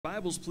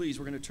Bibles, please.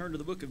 We're going to turn to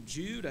the book of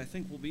Jude. I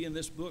think we'll be in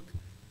this book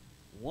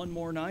one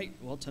more night.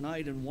 Well,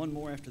 tonight and one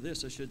more after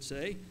this, I should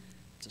say.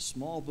 It's a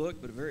small book,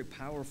 but a very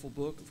powerful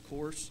book, of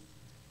course.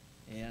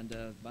 And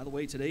by the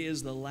way, today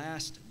is the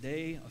last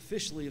day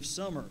officially of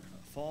summer.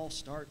 Fall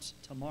starts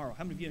tomorrow.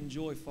 How many of you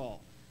enjoy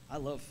fall? I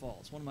love fall.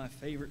 It's one of my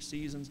favorite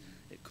seasons.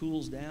 It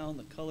cools down.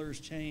 The colors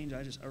change.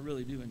 I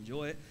really do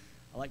enjoy it.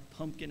 I like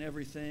pumpkin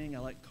everything. I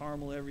like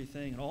caramel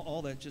everything. And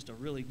all that, just a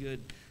really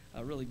good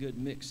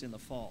mix in the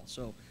fall.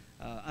 So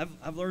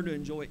I've learned to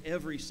enjoy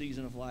every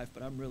season of life,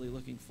 but I'm really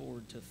looking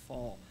forward to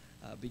fall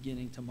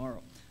beginning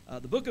tomorrow.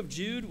 The book of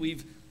Jude,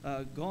 we've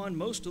gone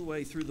most of the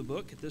way through the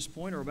book at this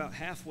point, or about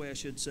halfway, I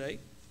should say.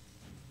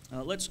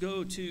 Let's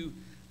go to,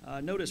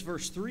 notice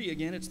verse 3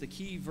 again. It's the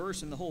key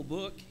verse in the whole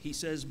book. He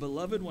says,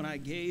 "Beloved, when I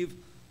gave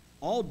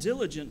all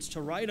diligence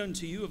to write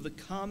unto you of the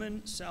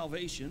common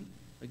salvation."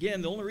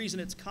 Again, the only reason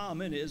it's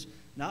common is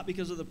not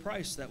because of the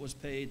price that was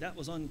paid. That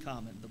was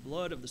uncommon. The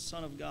blood of the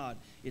Son of God.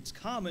 It's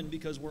common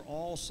because we're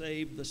all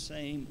saved the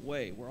same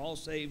way. We're all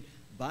saved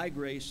by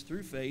grace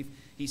through faith.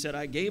 He said,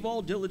 "I gave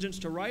all diligence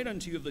to write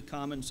unto you of the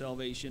common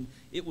salvation.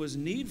 It was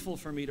needful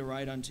for me to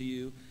write unto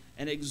you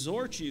and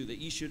exhort you that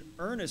ye should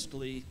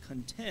earnestly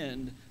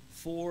contend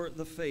for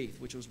the faith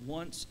which was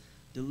once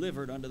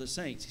delivered unto the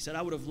saints." He said,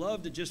 "I would have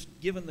loved to just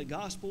given the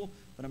gospel,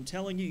 but I'm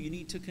telling you, you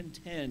need to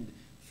contend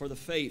for the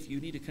faith.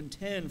 You need to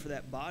contend for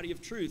that body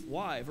of truth."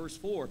 Why? Verse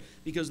 4,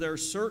 "Because there are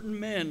certain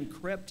men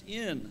crept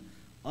in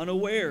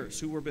unawares,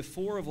 who were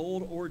before of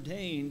old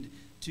ordained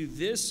to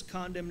this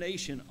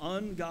condemnation,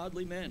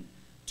 ungodly men,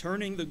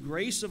 turning the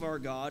grace of our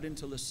God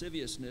into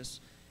lasciviousness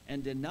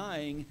and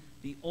denying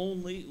the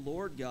only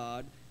Lord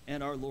God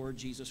and our Lord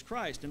Jesus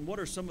Christ." And what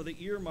are some of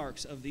the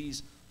earmarks of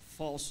these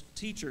false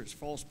teachers,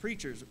 false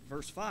preachers?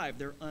 Verse 5,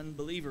 they're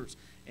unbelievers.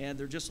 And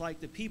they're just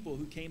like the people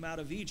who came out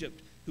of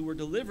Egypt, who were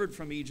delivered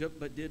from Egypt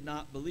but did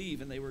not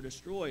believe, and they were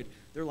destroyed.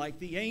 They're like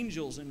the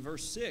angels in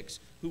verse 6,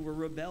 who were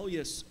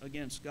rebellious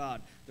against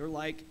God. They're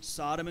like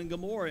Sodom and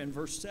Gomorrah in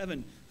verse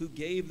 7, who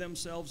gave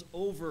themselves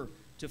over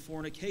to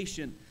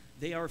fornication.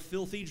 They are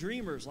filthy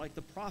dreamers like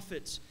the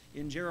prophets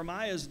in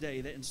Jeremiah's day,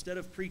 that instead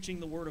of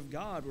preaching the word of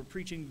God, were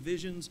preaching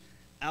visions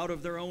out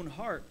of their own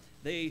heart.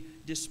 They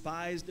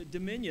despised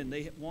dominion.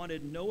 They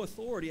wanted no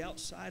authority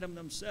outside of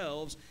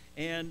themselves,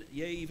 and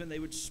yea, even they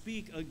would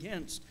speak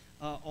against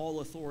all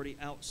authority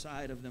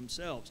outside of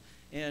themselves.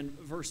 And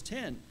verse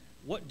 10,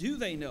 what do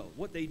they know?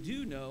 What they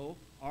do know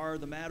are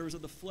the matters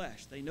of the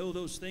flesh. They know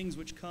those things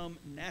which come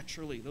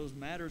naturally, those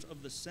matters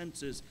of the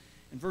senses.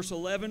 In verse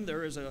 11,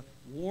 there is a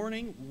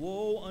warning,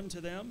 "Woe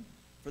unto them,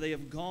 for they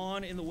have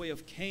gone in the way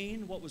of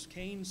Cain." What was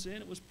Cain's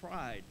sin? It was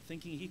pride,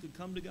 thinking he could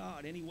come to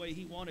God any way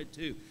he wanted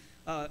to,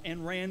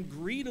 and ran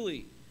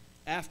greedily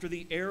after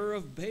the error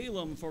of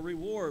Balaam for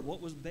reward.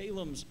 What was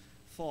Balaam's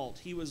fault?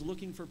 He was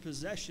looking for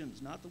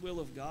possessions, not the will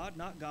of God,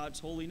 not God's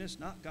holiness,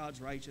 not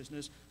God's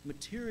righteousness.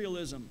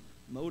 Materialism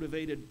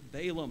motivated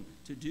Balaam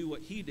to do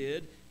what he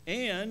did.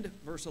 And,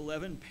 verse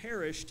 11,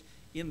 perished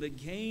in the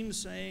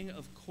gainsaying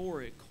of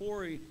Korah.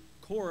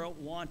 Korah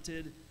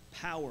wanted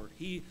power.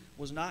 He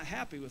was not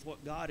happy with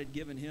what God had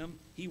given him.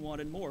 He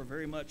wanted more,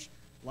 very much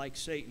like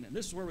Satan. And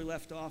this is where we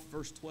left off,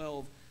 verse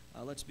 12.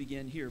 Let's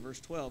begin here,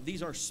 verse 12.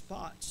 "These are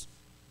spots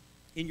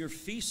in your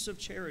feasts of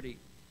charity,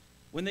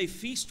 when they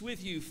feast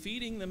with you,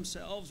 feeding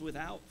themselves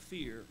without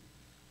fear.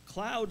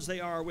 Clouds they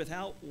are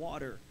without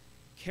water,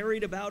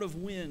 carried about of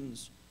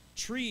winds,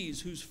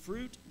 trees whose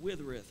fruit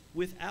withereth,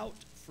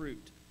 without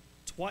fruit,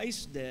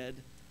 twice dead,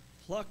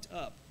 plucked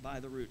up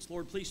by the roots."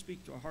 Lord, please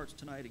speak to our hearts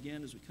tonight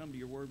again as we come to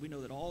your word. We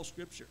know that all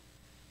Scripture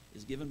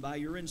is given by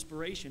your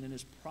inspiration and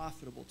is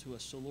profitable to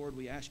us. So, Lord,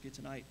 we ask you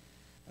tonight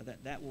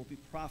that will be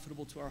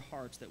profitable to our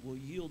hearts, that will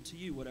yield to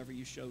you whatever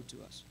you show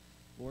to us.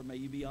 Lord, may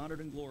you be honored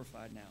and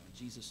glorified now. In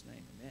Jesus'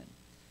 name, amen.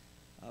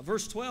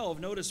 Verse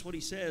 12, notice what he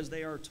says.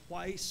 They are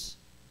twice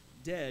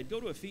dead. Go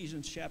to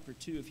Ephesians chapter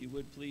 2, if you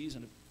would, please.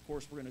 And, of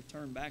course, we're going to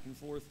turn back and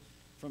forth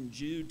from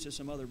Jude to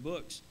some other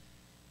books.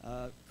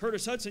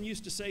 Curtis Hudson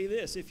used to say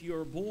this: if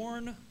you're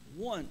born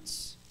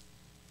once,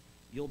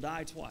 you'll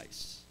die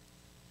twice.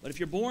 But if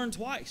you're born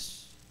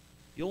twice,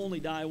 you'll only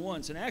die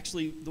once. And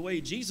actually, the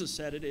way Jesus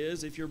said it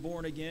is, if you're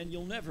born again,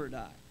 you'll never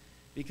die.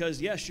 Because,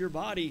 yes, your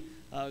body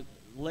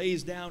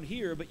lays down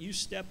here, but you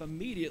step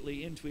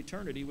immediately into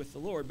eternity with the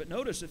Lord. But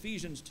notice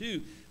Ephesians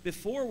 2,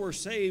 before we're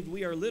saved,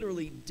 we are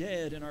literally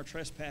dead in our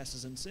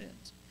trespasses and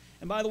sins.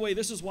 And by the way,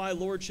 this is why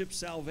lordship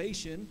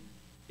salvation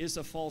is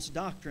a false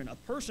doctrine. A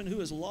person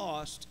who is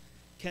lost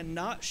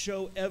cannot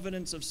show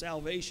evidence of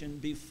salvation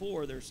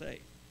before they're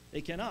saved.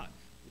 They cannot.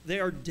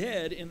 They are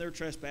dead in their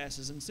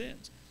trespasses and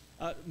sins.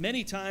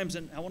 Many times,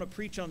 and I want to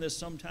preach on this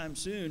sometime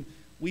soon,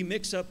 we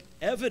mix up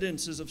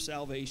evidences of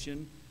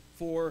salvation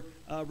for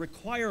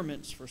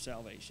requirements for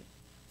salvation.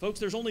 Folks,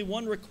 there's only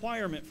one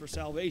requirement for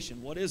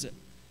salvation. What is it?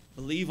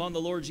 Believe on the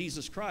Lord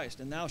Jesus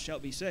Christ, and thou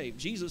shalt be saved.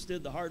 Jesus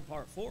did the hard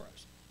part for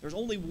us. There's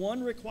only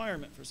one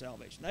requirement for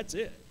salvation. That's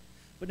it.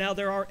 But now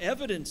there are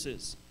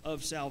evidences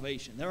of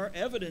salvation. There are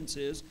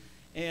evidences,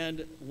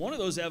 And one of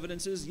those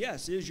evidences,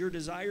 yes, is your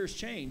desires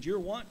change. Your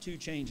want to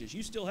changes.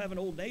 You still have an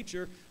old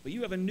nature, but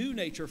you have a new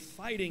nature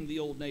fighting the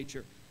old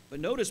nature. But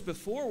notice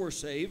before we're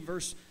saved,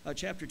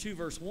 chapter 2,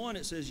 verse 1,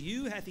 it says,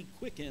 "You hath he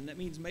quickened," that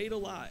means made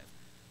alive,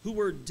 "who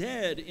were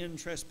dead in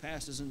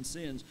trespasses and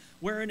sins,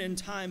 wherein in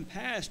time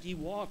past ye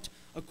walked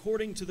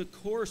according to the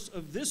course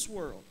of this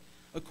world,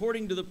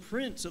 according to the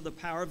prince of the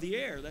power of the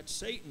air," that's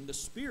Satan, the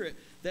spirit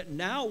that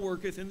now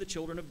worketh in the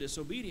children of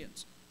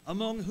disobedience,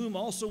 "among whom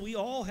also we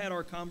all had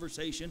our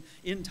conversation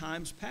in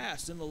times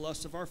past, in the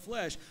lusts of our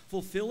flesh,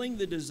 fulfilling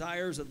the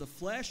desires of the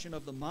flesh and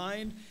of the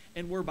mind,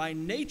 and were by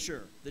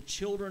nature the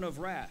children of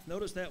wrath."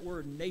 Notice that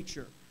word,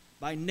 nature.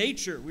 By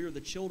nature we are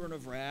the children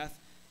of wrath,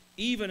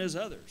 even as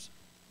others.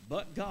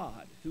 "But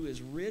God, who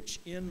is rich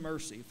in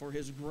mercy, for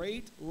his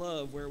great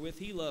love wherewith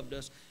he loved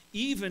us,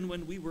 even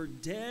when we were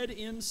dead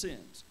in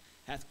sins,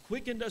 hath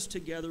quickened us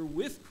together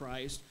with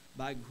Christ.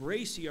 By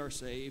grace ye are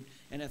saved,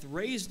 and hath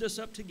raised us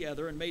up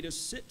together and made us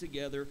sit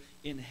together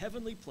in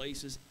heavenly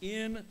places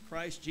in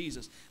Christ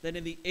Jesus, that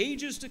in the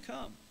ages to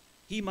come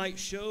he might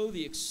show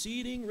the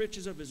exceeding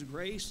riches of his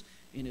grace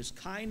in his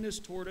kindness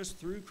toward us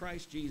through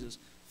Christ Jesus.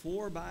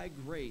 For by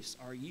grace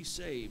are ye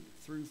saved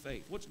through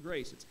faith." What's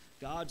grace? It's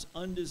God's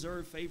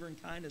undeserved favor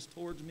and kindness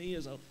towards me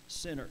as a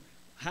sinner.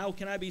 How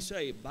can I be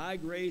saved? By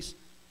grace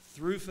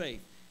through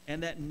faith.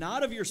 "And that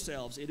not of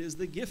yourselves, it is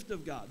the gift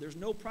of God." There's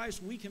no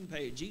price we can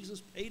pay.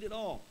 Jesus paid it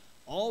all.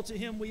 All to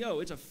him we owe.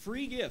 It's a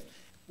free gift.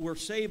 We're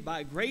saved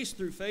by grace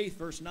through faith,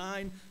 verse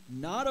 9,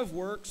 "not of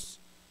works,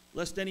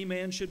 lest any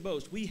man should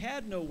boast." We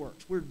had no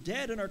works. We're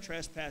dead in our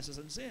trespasses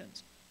and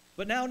sins.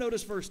 But now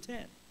notice verse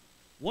 10.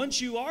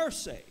 Once you are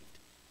saved,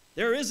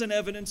 there is an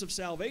evidence of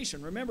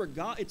salvation. Remember,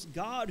 it's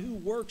God who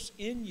works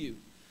in you,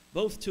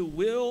 both to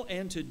will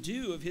and to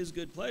do of his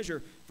good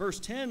pleasure. Verse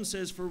 10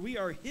 says, "For we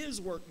are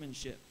his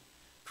workmanship,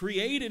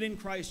 created in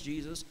Christ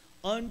Jesus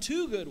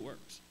unto good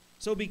works."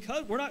 So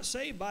because we're not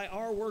saved by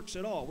our works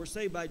at all, we're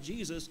saved by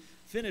Jesus'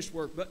 finished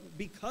work. But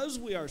because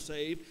we are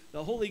saved,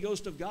 the Holy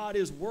Ghost of God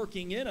is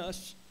working in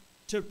us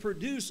to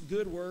produce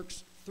good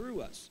works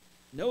through us.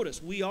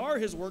 Notice, we are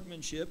his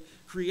workmanship,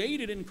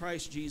 created in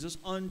Christ Jesus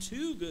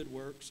unto good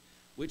works,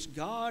 which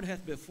God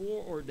hath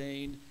before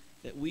ordained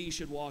that we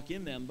should walk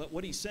in them. But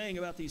what he's saying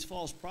about these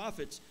false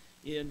prophets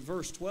in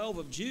verse 12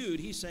 of Jude,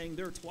 he's saying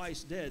they're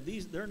twice dead.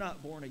 They're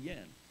not born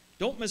again.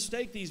 Don't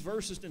mistake these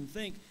verses and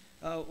think,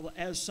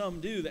 as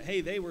some do, that,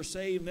 hey, they were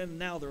saved and then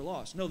now they're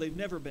lost. No, they've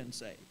never been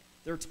saved.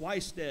 They're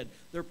twice dead.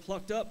 They're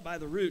plucked up by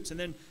the roots. And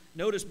then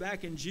notice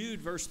back in Jude,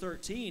 verse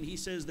 13, he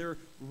says they're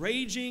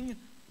raging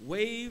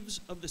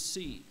waves of the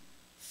sea,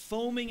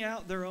 foaming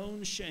out their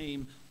own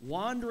shame,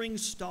 wandering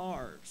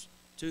stars,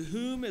 to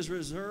whom is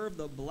reserved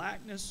the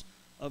blackness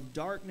of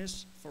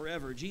darkness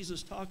forever.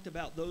 Jesus talked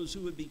about those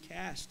who would be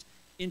cast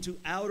into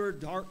outer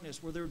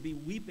darkness, where there would be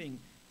weeping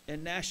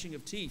and gnashing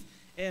of teeth.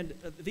 And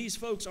these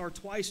folks are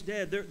twice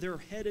dead. They're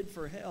headed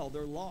for hell.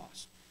 They're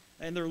lost.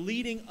 And they're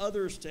leading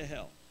others to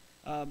hell.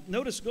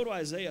 Notice, go to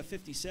Isaiah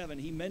 57.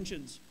 He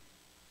mentions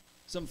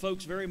some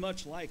folks very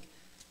much like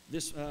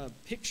this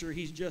picture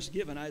he's just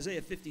given.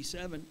 Isaiah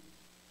 57.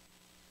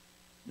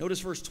 Notice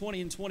verse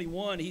 20 and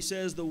 21. He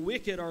says, "The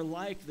wicked are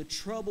like the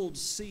troubled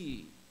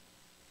sea,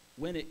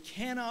 when it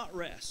cannot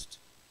rest,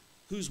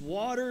 whose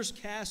waters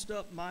cast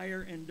up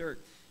mire and dirt."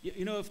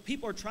 You know, if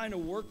people are trying to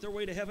work their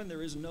way to heaven,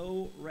 there is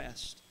no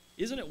rest.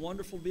 Isn't it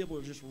wonderful to be able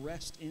to just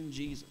rest in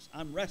Jesus?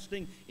 I'm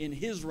resting in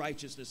his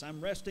righteousness. I'm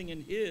resting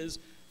in his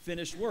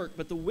finished work.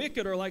 But the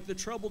wicked are like the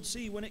troubled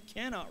sea when it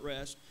cannot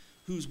rest,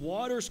 whose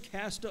waters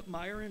cast up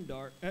mire and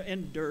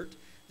dirt.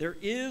 There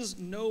is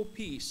no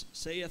peace,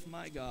 saith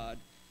my God,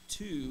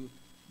 to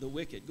the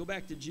wicked. Go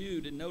back to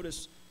Jude and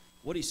notice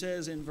what he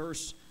says in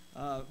verse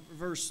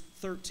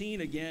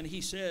 13 again. He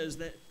says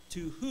that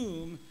to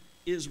whom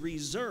is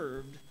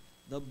reserved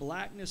the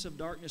blackness of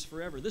darkness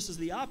forever. This is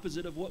the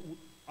opposite of what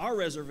our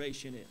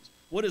reservation is.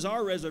 What is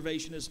our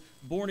reservation as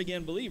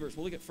born-again believers?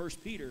 Well, look at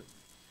 1 Peter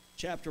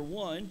chapter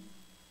 1.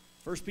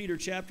 1 Peter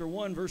chapter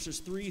 1, verses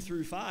 3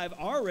 through 5.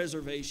 Our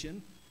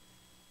reservation,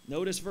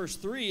 notice verse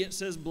 3, it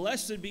says,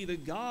 "Blessed be the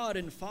God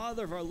and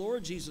Father of our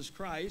Lord Jesus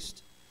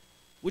Christ,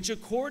 which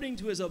according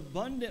to his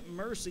abundant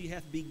mercy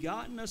hath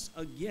begotten us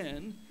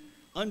again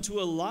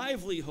unto a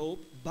lively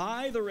hope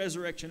by the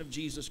resurrection of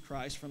Jesus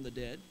Christ from the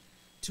dead,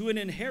 to an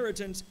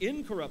inheritance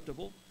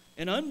incorruptible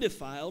and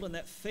undefiled, and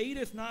that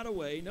fadeth not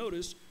away,"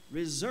 notice,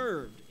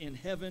 "reserved in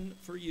heaven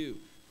for you,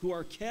 who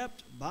are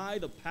kept by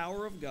the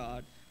power of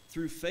God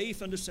through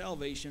faith unto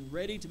salvation,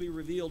 ready to be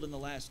revealed in the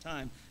last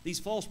time." These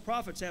false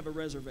prophets have a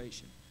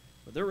reservation,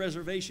 but their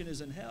reservation is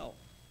in hell.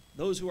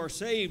 Those who are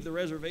saved, the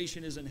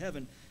reservation is in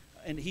heaven.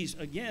 And he's,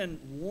 again,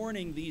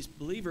 warning these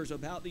believers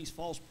about these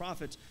false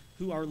prophets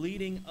who are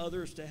leading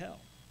others to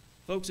hell.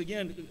 Folks,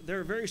 again,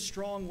 they're very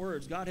strong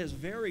words. God has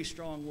very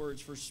strong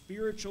words for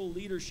spiritual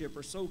leadership,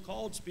 or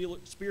so-called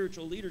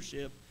spiritual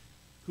leadership,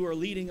 who are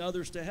leading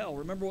others to hell.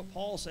 Remember what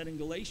Paul said in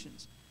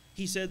Galatians.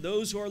 He said,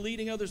 "Those who are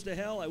leading others to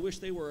hell, I wish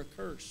they were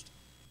accursed."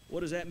 What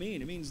does that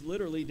mean? It means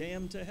literally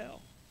damned to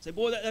hell. Say,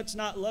 boy, that's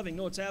not loving.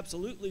 No, it's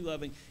absolutely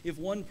loving. If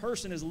one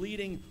person is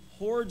leading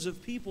hordes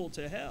of people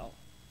to hell,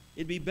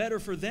 it'd be better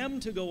for them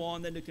to go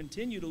on than to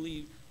continue to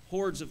lead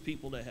hordes of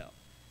people to hell.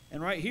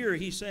 And right here,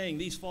 he's saying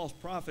these false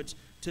prophets,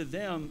 to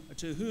them,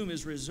 to whom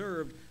is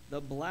reserved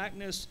the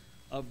blackness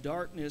of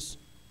darkness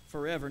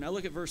forever. Now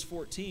look at verse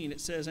 14.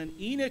 It says, and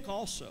Enoch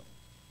also.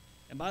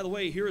 And by the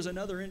way, here is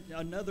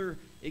another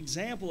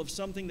example of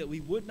something that we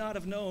would not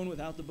have known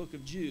without the book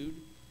of Jude.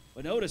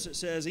 But notice it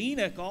says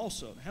Enoch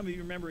also. How many of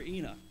you remember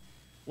Enoch?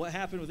 What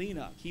happened with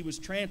Enoch? He was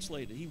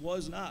translated. He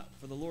was not,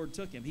 for the Lord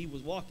took him. He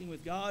was walking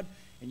with God,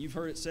 and you've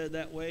heard it said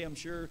that way, I'm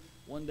sure.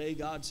 One day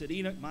God said,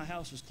 Enoch, my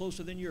house is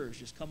closer than yours.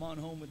 Just come on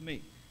home with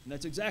me. And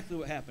that's exactly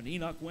what happened.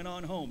 Enoch went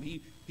on home.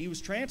 He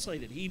was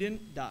translated. He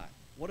didn't die.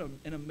 What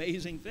an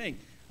amazing thing.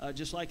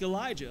 Just like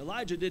Elijah.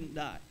 Elijah didn't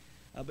die.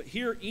 But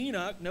here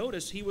Enoch,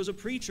 notice, he was a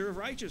preacher of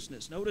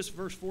righteousness. Notice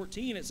verse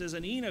 14, it says,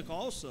 and Enoch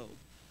also,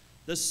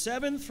 the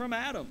seventh from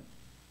Adam,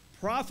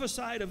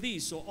 prophesied of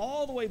these. So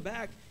all the way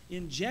back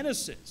in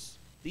Genesis,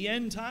 the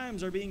end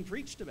times are being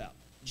preached about.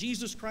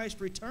 Jesus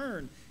Christ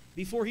returned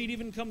before he'd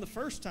even come the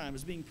first time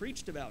is being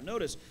preached about.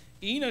 Notice,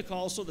 Enoch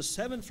also, the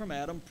seventh from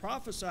Adam,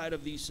 prophesied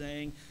of these,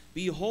 saying,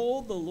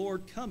 behold, the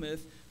Lord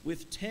cometh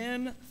with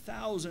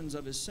 10,000s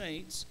of his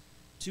saints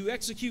to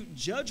execute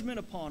judgment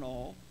upon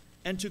all,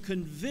 and to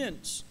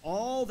convince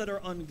all that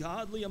are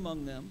ungodly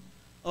among them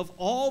of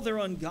all their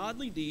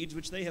ungodly deeds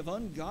which they have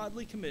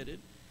ungodly committed,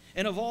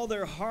 and of all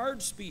their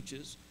hard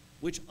speeches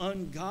which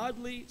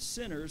ungodly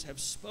sinners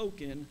have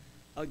spoken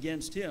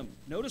against him.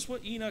 Notice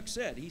what Enoch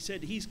said. He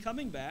said he's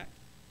coming back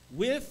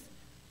with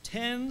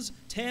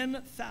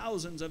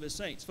 10,000s of his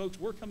saints. Folks,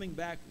 we're coming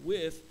back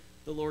with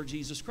the Lord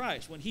Jesus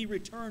Christ. When he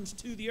returns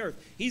to the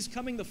earth, he's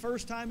coming the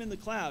first time in the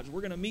clouds.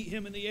 We're going to meet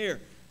him in the air.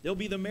 There'll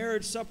be the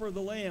marriage supper of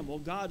the Lamb. Well,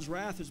 God's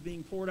wrath is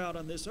being poured out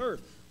on this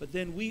earth. But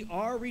then we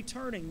are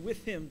returning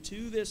with him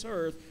to this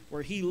earth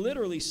where he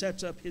literally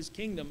sets up his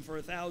kingdom for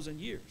 1,000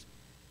 years.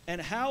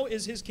 And how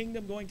is his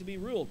kingdom going to be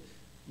ruled?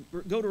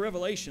 Go to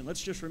Revelation.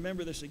 Let's just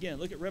remember this again.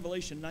 Look at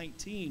Revelation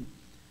 19.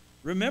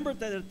 Remember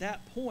that at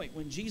that point,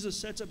 when Jesus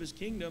sets up his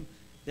kingdom,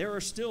 there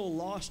are still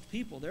lost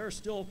people. There are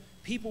still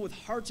people with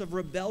hearts of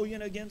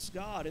rebellion against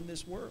God in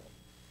this world.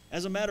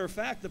 As a matter of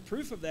fact, the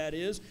proof of that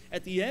is,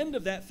 at the end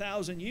of that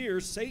 1,000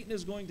 years, Satan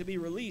is going to be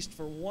released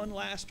for one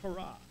last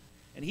hurrah.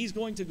 And he's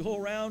going to go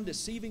around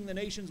deceiving the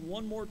nations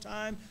one more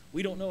time.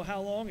 We don't know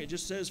how long. It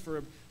just says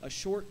for a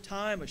short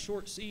time, a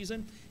short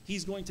season.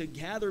 He's going to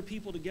gather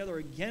people together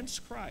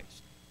against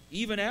Christ.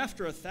 Even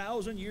after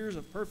 1,000 years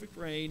of perfect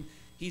reign,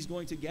 he's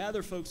going to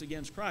gather folks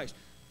against Christ.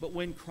 But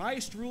when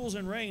Christ rules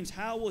and reigns,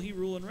 how will he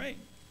rule and reign?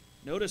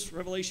 Notice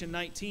Revelation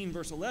 19,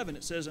 verse 11.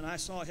 It says, and I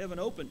saw heaven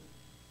open,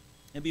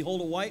 and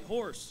behold, a white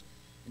horse.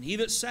 And he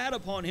that sat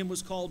upon him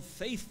was called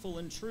Faithful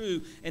and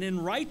True, and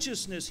in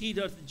righteousness he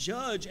doth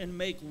judge and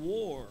make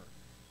war.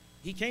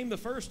 He came the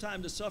first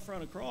time to suffer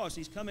on a cross.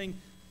 He's coming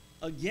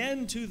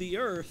again to the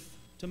earth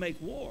to make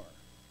war,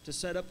 to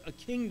set up a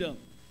kingdom.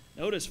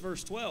 Notice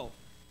verse 12.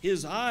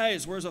 His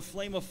eyes were as a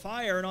flame of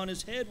fire, and on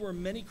his head were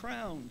many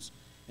crowns.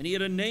 And he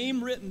had a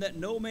name written that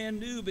no man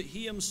knew but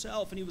he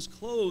himself, and he was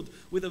clothed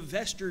with a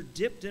vesture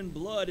dipped in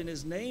blood, and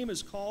his name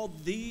is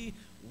called the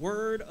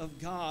Word of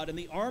God. And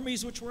the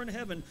armies which were in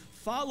heaven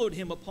followed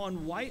him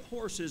upon white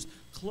horses,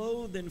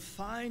 clothed in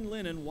fine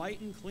linen,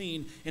 white and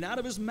clean. And out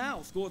of his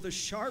mouth goeth a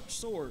sharp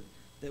sword,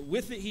 that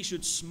with it he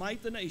should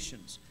smite the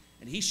nations.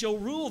 And he shall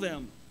rule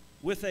them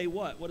with a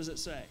what? What does it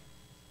say?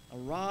 A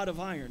rod of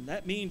iron.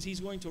 That means he's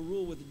going to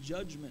rule with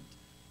judgment.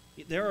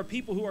 There are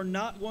people who are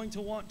not going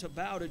to want to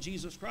bow to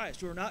Jesus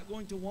Christ, who are not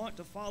going to want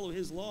to follow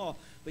his law,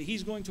 but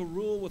he's going to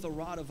rule with a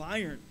rod of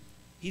iron.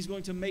 He's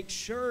going to make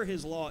sure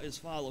his law is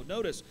followed.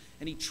 Notice,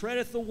 and he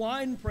treadeth the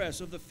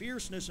winepress of the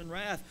fierceness and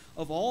wrath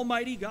of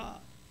Almighty God.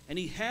 And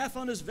he hath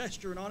on his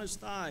vesture and on his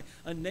thigh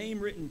a name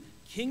written,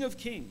 King of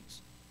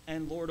Kings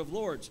and Lord of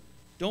Lords.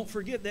 Don't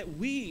forget that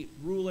we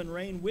rule and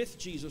reign with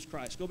Jesus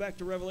Christ. Go back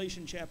to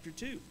Revelation chapter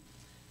 2.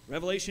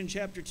 Revelation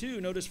chapter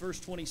 2, notice verse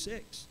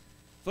 26.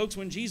 Folks,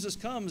 when Jesus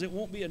comes, it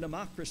won't be a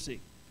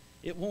democracy.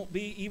 It won't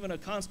be even a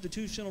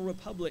constitutional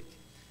republic.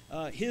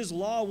 His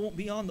law won't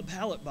be on the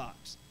ballot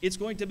box. It's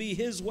going to be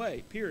his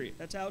way, period.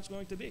 That's how it's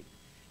going to be.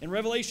 In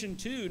Revelation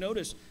 2,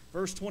 notice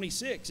verse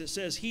 26, it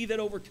says, He that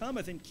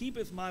overcometh and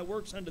keepeth my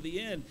works unto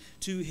the end,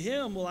 to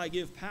him will I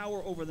give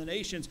power over the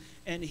nations,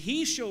 and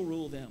he shall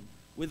rule them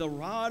with a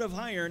rod of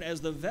iron,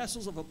 as the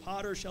vessels of a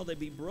potter shall they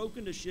be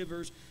broken to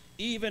shivers,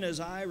 even as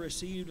I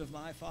received of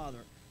my Father.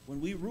 When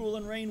we rule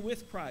and reign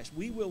with Christ,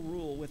 we will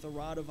rule with a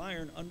rod of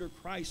iron under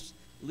Christ's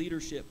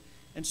leadership.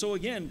 And so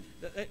again,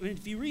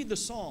 if you read the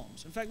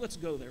Psalms, in fact, let's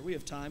go there. We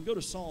have time. Go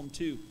to Psalm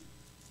 2.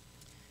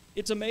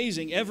 It's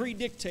amazing. Every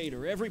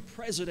dictator, every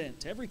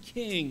president, every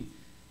king,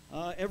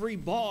 every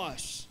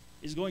boss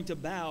is going to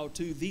bow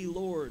to the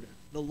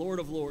Lord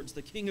of Lords,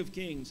 the King of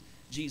Kings,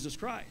 Jesus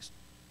Christ.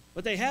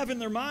 But they have in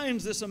their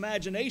minds this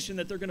imagination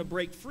that they're going to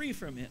break free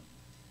from him,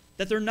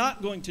 that they're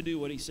not going to do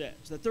what he says,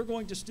 that they're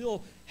going to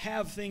still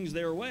have things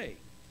their way.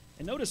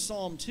 And notice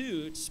Psalm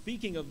 2, it's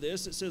speaking of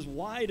this. It says,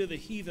 Why do the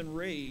heathen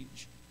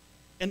rage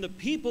And the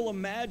people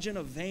imagine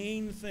a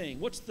vain thing.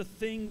 What's the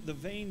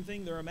vain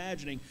thing they're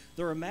imagining?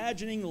 They're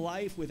imagining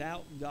life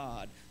without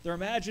God. They're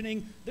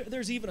imagining,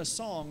 there's even a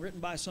song written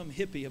by some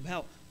hippie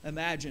about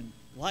imagine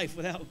life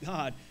without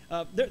God.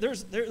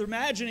 They're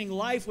imagining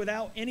life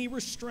without any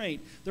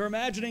restraint. They're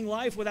imagining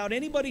life without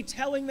anybody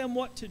telling them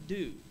what to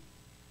do.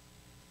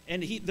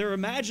 And they're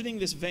imagining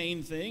this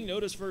vain thing.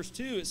 Notice verse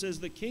 2. It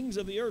says, the kings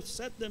of the earth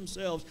set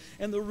themselves,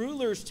 and the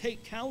rulers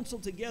take counsel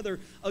together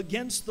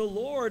against the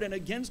Lord and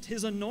against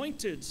his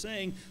anointed,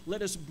 saying,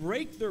 let us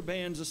break their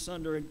bands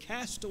asunder and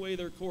cast away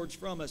their cords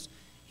from us.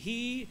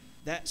 He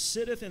that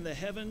sitteth in the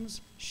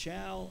heavens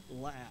shall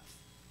laugh.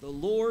 The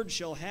Lord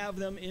shall have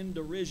them in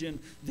derision.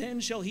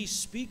 Then shall he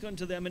speak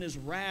unto them in his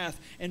wrath,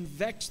 and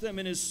vex them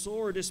in his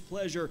sore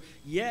displeasure.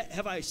 Yet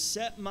have I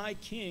set my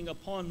king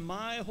upon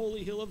my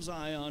holy hill of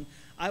Zion.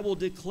 I will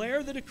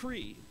declare the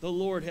decree. The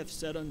Lord hath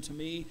said unto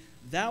me,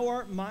 thou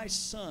art my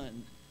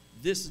son.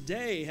 This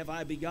day have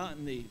I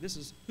begotten thee.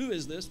 Who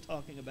is this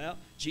talking about?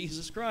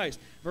 Jesus Christ.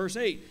 Verse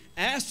 8,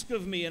 ask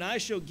of me, and I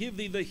shall give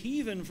thee the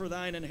heathen for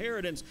thine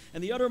inheritance,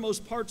 and the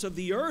uttermost parts of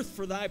the earth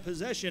for thy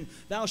possession.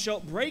 Thou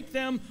shalt break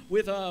them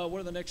with what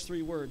are the next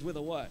three words? With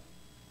a what?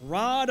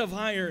 Rod of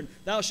iron.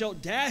 Thou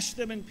shalt dash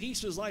them in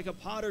pieces like a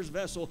potter's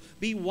vessel.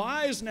 Be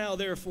wise now,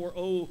 therefore,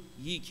 O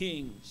ye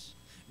kings.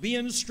 Be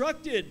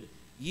instructed,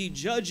 ye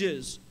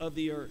judges of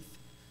the earth.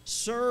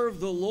 Serve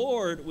the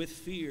Lord with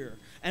fear,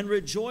 and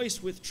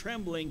rejoice with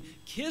trembling.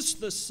 Kiss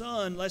the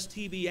Son, lest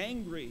he be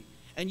angry,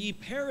 and ye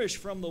perish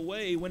from the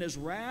way, when his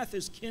wrath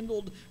is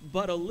kindled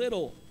but a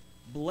little.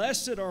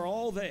 Blessed are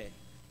all they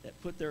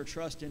that put their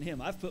trust in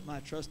him. I've put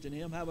my trust in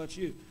him. How about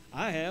you?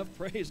 I have.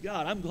 Praise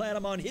God. I'm glad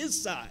I'm on his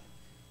side.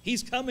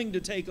 He's coming to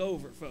take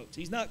over, folks.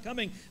 He's not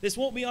coming. This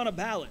won't be on a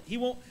ballot. He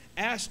won't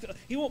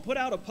put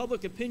out a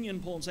public opinion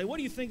poll and say, what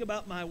do you think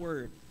about my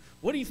word?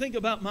 What do you think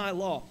about my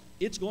law?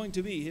 It's going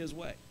to be his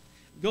way.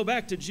 Go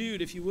back to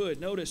Jude, if you would.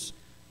 Notice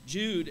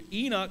Jude,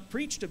 Enoch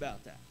preached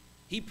about that.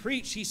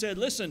 He said,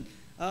 listen,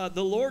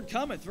 the Lord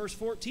cometh, verse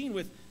 14,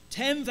 with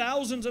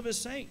 10,000s of his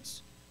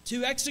saints,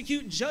 to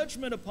execute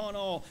judgment upon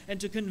all,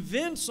 and to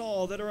convince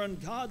all that are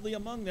ungodly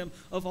among them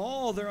of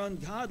all their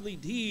ungodly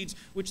deeds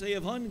which they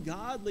have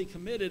ungodly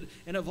committed,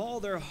 and of all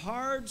their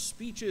hard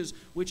speeches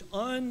which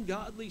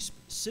ungodly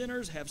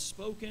sinners have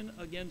spoken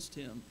against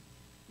him.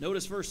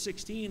 Notice verse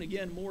 16,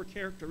 again, more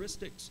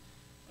characteristics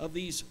of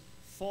these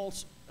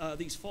false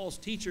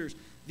teachers.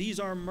 These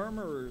are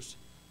murmurers,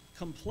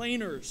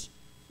 complainers,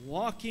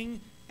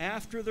 walking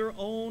after their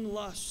own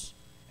lusts,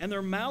 and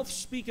their mouth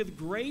speaketh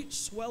great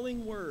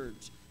swelling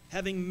words,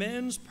 having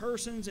men's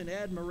persons in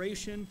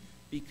admiration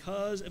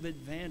because of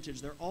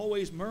advantage. They're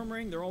always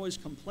murmuring, they're always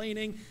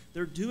complaining,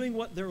 they're doing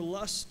what their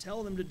lusts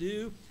tell them to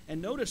do.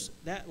 And notice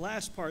that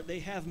last part, they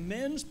have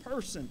men's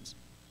persons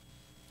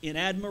in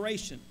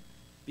admiration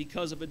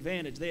because of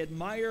advantage. They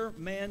admire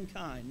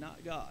mankind,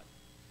 not God.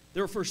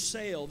 They're for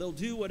sale. They'll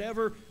do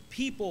whatever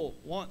people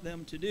want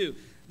them to do.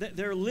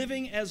 They're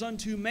living as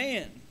unto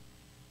man,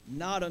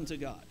 not unto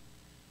God.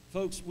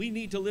 Folks, we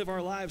need to live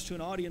our lives to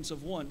an audience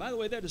of one. By the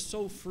way, that is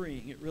so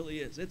freeing. It really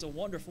is. It's a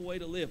wonderful way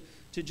to live,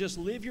 to just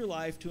live your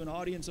life to an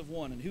audience of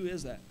one. And who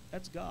is that?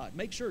 That's God.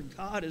 Make sure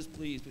God is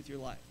pleased with your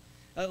life.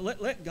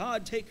 Let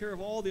God take care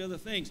of all the other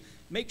things.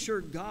 Make sure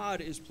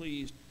God is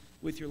pleased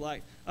with your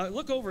life.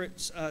 Look over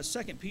at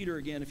 2 Peter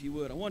again, if you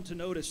would. I want to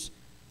notice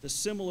the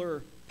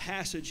similar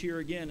passage here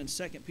again in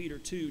 2 Peter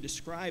 2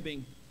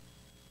 describing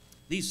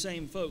these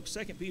same folks.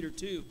 2 Peter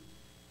 2.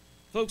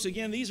 Folks,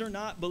 again, these are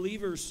not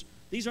believers.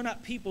 These are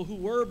not people who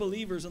were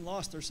believers and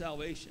lost their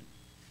salvation.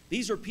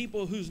 These are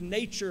people whose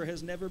nature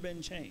has never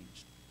been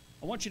changed.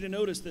 I want you to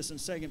notice this in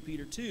 2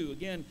 Peter 2.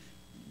 Again,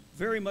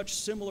 very much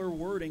similar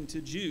wording to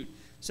Jude.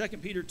 2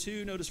 Peter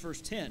 2, notice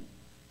verse 10.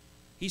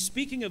 He's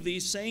speaking of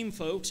these same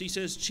folks. He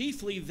says,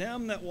 chiefly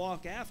them that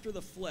walk after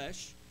the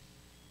flesh,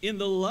 in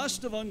the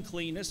lust of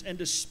uncleanness, and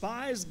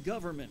despise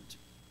government.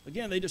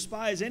 Again, they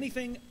despise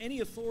any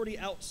authority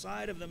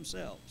outside of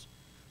themselves.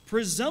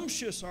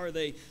 Presumptuous are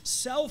they,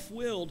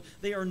 self-willed.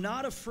 They are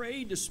not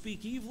afraid to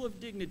speak evil of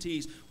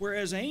dignities,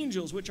 whereas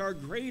angels, which are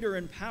greater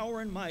in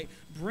power and might,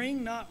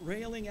 bring not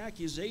railing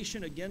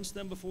accusation against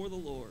them before the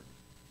Lord.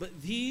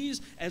 But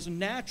these, as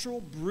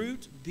natural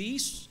brute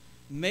beasts,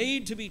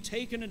 made to be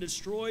taken and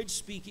destroyed,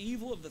 speak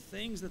evil of the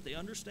things that they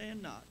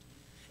understand not,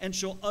 and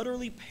shall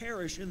utterly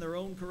perish in their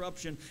own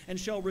corruption, and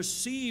shall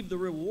receive the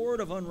reward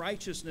of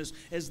unrighteousness,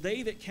 as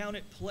they that count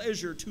it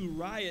pleasure to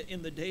riot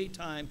in the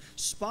daytime.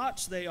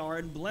 Spots they are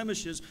and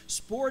blemishes,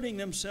 sporting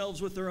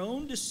themselves with their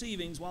own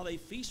deceivings while they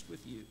feast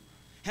with you,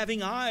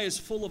 having eyes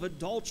full of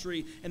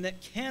adultery, and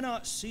that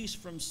cannot cease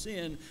from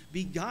sin,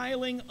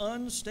 beguiling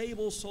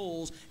unstable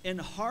souls,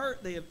 and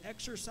heart they have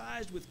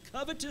exercised with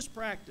covetous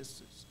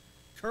practices.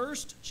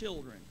 Cursed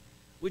children,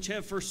 which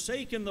have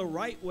forsaken the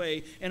right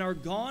way, and are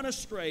gone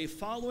astray,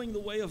 following the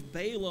way of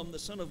Balaam, the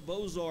son of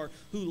Bozor,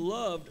 who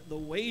loved the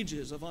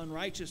wages of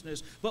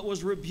unrighteousness, but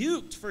was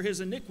rebuked for his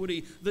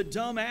iniquity. The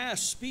dumb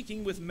ass,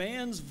 speaking with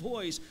man's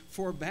voice,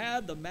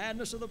 forbade the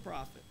madness of the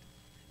prophet.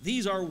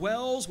 These are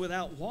wells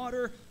without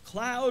water,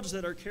 clouds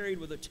that are carried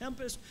with a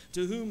tempest,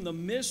 to whom the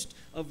mist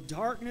of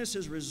darkness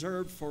is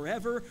reserved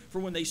forever. For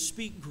when they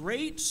speak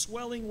great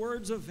swelling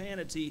words of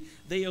vanity,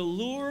 they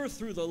allure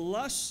through the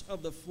lusts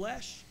of the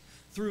flesh,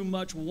 through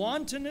much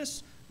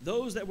wantonness,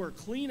 those that were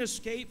clean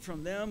escape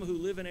from them who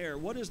live in error.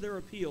 What is their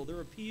appeal? Their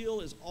appeal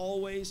is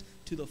always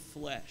to the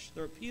flesh.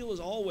 Their appeal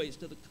is always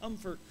to the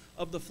comfort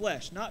of the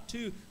flesh, not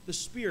to the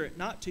Spirit,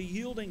 not to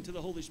yielding to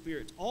the Holy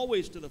Spirit. It's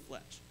always to the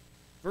flesh.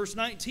 Verse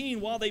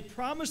 19, while they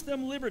promise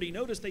them liberty,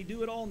 notice they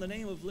do it all in the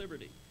name of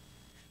liberty.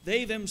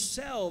 They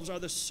themselves are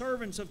the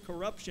servants of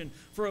corruption,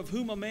 for of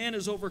whom a man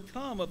is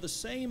overcome, of the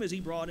same as he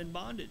brought in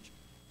bondage.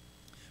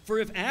 For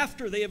if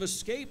after they have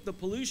escaped the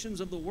pollutions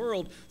of the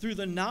world through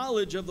the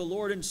knowledge of the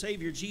Lord and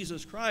Savior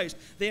Jesus Christ,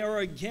 they are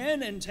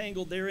again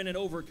entangled therein and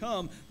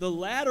overcome, the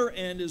latter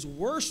end is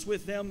worse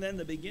with them than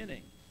the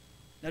beginning.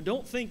 Now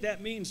don't think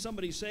that means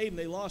somebody's saved and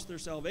they lost their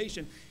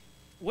salvation.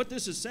 What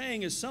this is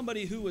saying is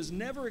somebody who was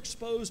never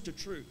exposed to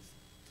truth,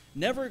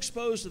 never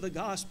exposed to the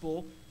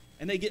gospel,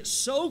 and they get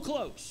so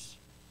close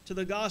to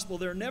the gospel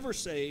they're never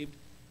saved,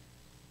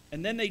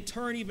 and then they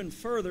turn even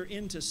further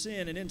into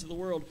sin and into the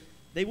world.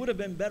 They would have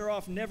been better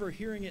off never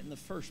hearing it in the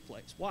first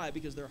place. Why?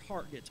 Because their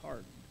heart gets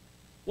hardened.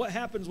 What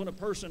happens when a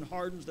person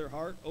hardens their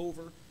heart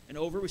over and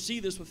over? We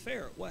see this with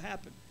Pharaoh. What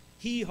happened?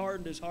 He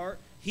hardened his heart.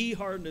 He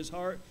hardened his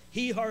heart.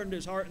 He hardened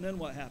his heart. And then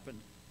what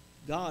happened?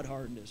 God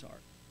hardened his heart.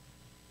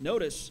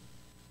 Notice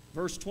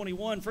verse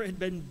 21, for it had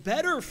been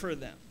better for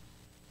them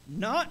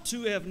not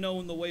to have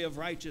known the way of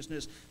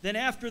righteousness than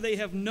after they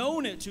have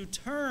known it to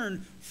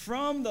turn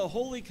from the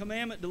holy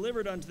commandment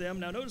delivered unto them.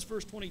 Now notice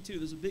verse 22.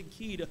 There's a big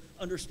key to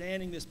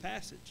understanding this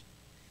passage.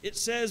 It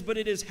says, but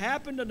it has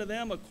happened unto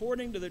them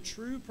according to the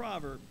true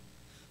proverb,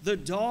 the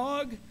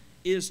dog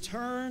is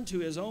turned to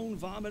his own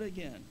vomit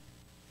again,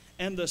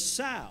 and the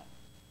sow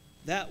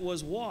that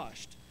was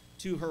washed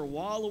to her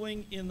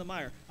wallowing in the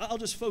mire. I'll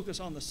just focus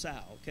on the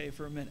sow, okay,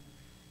 for a minute.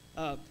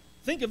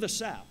 Think of the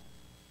sow.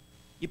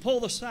 You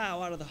pull the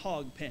sow out of the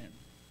hog pen.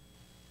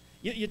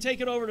 You take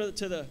it over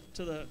to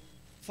the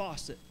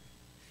faucet.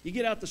 You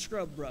get out the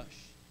scrub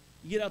brush.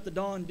 You get out the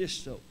Dawn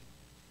dish soap.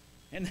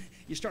 And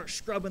you start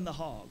scrubbing the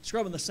hog,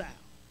 scrubbing the sow.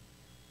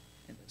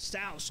 And the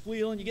sow's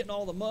squealing. You're getting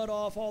all the mud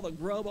off, all the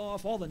grub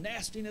off, all the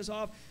nastiness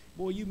off.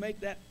 Boy, you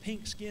make that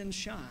pink skin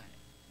shine.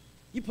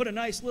 You put a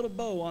nice little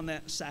bow on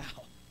that sow.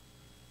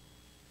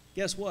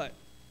 Guess what?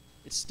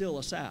 It's still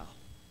a sow.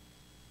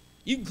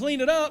 You can clean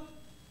it up.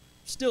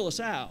 Still a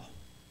sow.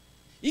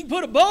 You can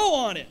put a bow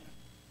on it.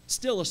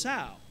 Still a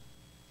sow.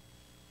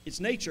 Its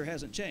nature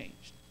hasn't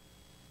changed.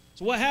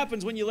 So what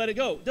happens when you let it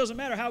go? It doesn't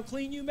matter how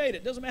clean you made it.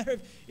 It doesn't matter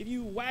if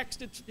you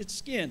waxed its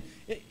skin.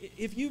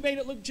 If you made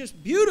it look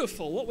just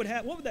beautiful, what would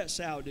that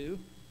sow do?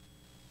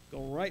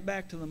 Go right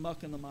back to the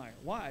muck and the mire.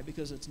 Why?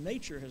 Because its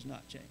nature has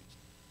not changed.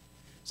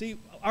 See,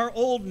 our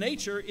old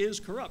nature is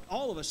corrupt.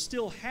 All of us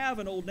still have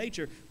an old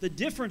nature. The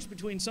difference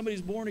between somebody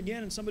who's born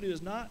again and somebody who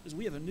is not is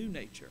we have a new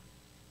nature.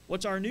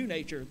 What's our new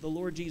nature? The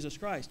Lord Jesus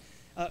Christ.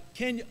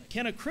 Can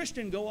a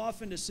Christian go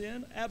off into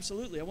sin?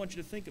 Absolutely. I want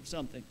you to think of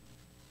something.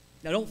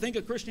 Now, don't think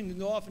a Christian can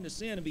go off into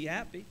sin and be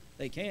happy.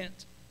 They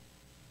can't.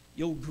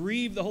 You'll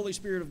grieve the Holy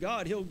Spirit of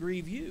God. He'll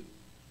grieve you.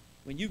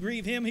 When you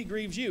grieve Him, He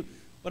grieves you.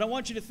 But I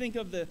want you to think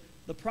of the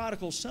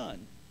prodigal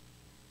son.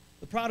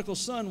 The prodigal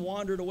son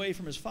wandered away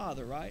from his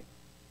father, right?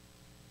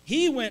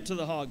 He went to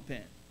the hog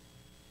pen.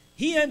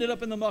 He ended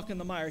up in the muck and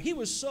the mire. He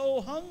was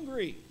so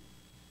hungry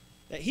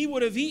that he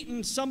would have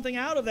eaten something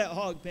out of that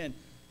hog pen.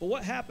 But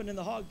what happened in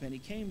the hog pen? He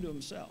came to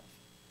himself.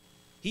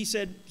 He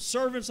said,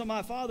 servants of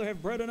my father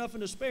have bread enough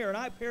and to spare, and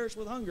I perish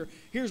with hunger.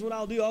 Here's what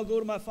I'll do. I'll go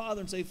to my father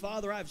and say,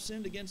 Father, I have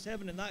sinned against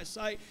heaven and thy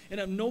sight, and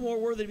am no more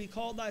worthy to be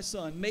called thy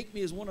son. Make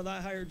me as one of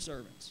thy hired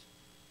servants.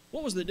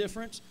 What was the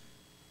difference?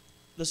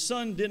 The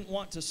son didn't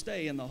want to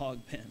stay in the hog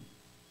pen.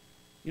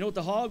 You know what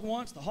the hog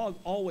wants? The hog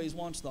always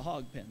wants the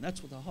hog pen.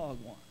 That's what the hog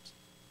wants.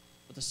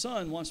 But the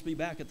son wants to be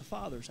back at the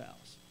Father's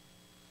house.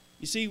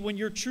 You see, when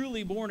you're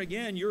truly born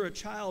again, you're a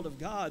child of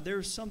God.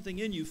 There's something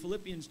in you.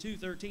 Philippians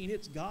 2:13,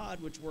 it's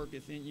God which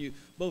worketh in you,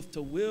 both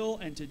to will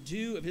and to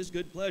do of His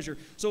good pleasure.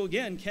 So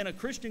again, can a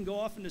Christian go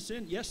off into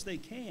sin? Yes, they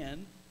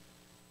can.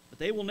 But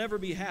they will never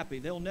be happy.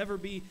 They'll never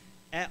be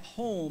at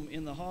home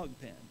in the hog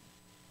pen.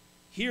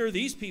 Here,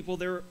 these people,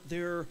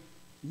 their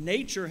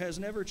nature has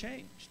never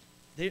changed.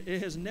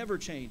 It has never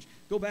changed.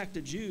 Go back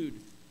to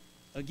Jude.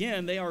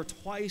 Again, they are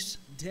twice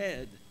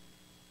dead.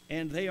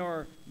 And they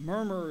are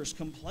murmurers,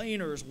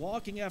 complainers,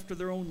 walking after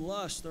their own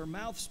lusts. Their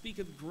mouth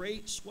speaketh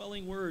great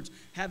swelling words,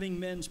 having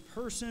men's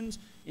persons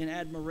in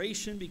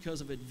admiration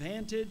because of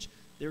advantage.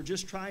 They're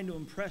just trying to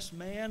impress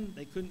man.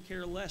 They couldn't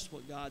care less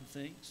what God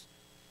thinks.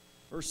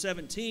 Verse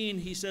 17,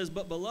 he says,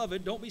 but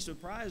beloved, don't be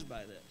surprised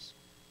by this.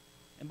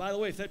 And by the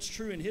way, if that's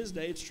true in his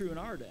day, it's true in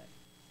our day.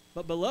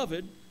 But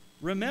beloved,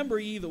 remember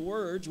ye the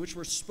words which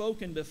were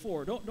spoken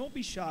before. Don't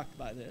be shocked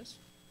by this.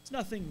 It's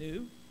nothing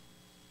new.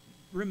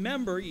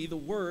 Remember ye the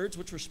words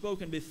which were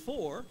spoken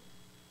before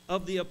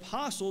of the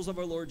apostles of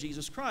our Lord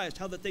Jesus Christ,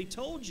 how that they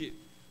told you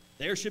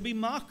there should be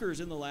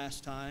mockers in the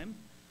last time,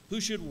 who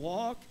should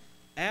walk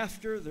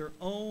after their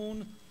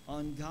own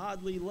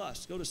ungodly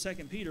lust. Go to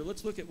 2 Peter.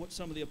 Let's look at what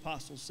some of the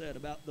apostles said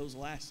about those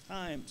last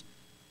times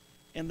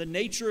and the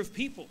nature of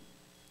people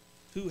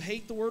who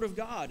hate the Word of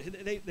God.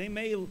 They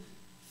may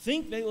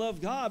think they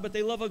love God, but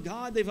they love a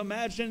God they've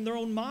imagined in their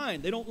own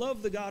mind. They don't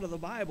love the God of the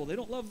Bible. They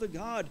don't love the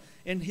God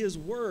in His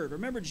Word.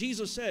 Remember,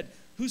 Jesus said,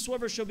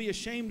 "Whosoever shall be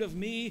ashamed of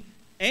me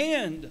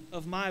and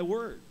of my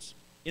words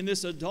in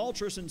this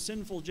adulterous and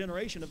sinful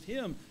generation, of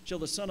him shall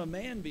the Son of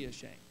Man be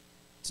ashamed."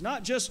 It's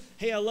not just,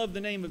 hey, I love the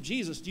name of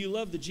Jesus. Do you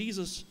love the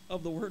Jesus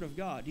of the Word of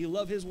God? Do you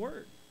love His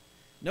Word?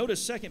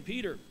 Notice 2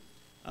 Peter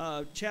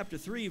chapter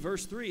 3,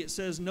 verse 3. It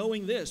says,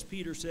 knowing this,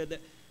 Peter said,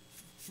 that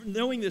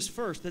knowing this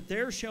first, that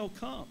there shall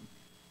come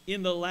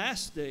in the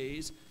last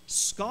days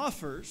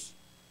scoffers,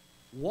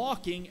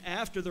 walking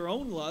after their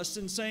own lusts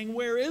and saying,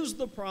 where is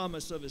the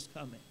promise of His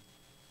coming?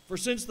 For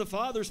since the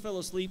fathers fell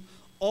asleep,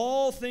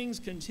 all things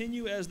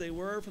continue as they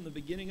were from the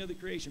beginning of the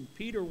creation.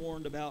 Peter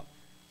warned about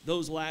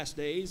those last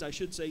days. I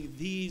should say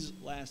these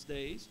last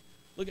days.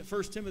 Look at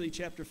 1 Timothy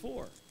chapter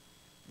 4,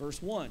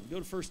 verse 1. Go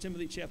to 1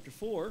 Timothy chapter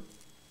 4.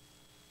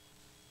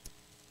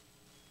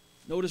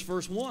 Notice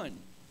verse 1.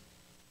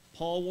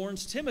 Paul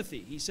warns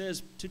Timothy. He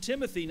says to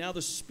Timothy, now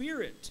the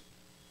Spirit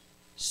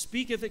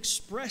speaketh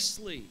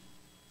expressly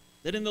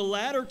that in the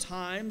latter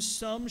times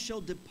some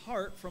shall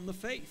depart from the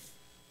faith,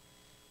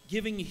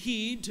 giving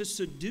heed to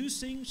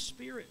seducing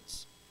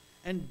spirits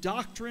and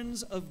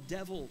doctrines of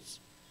devils,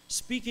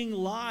 speaking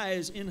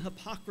lies in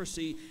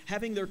hypocrisy,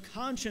 having their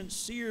conscience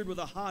seared with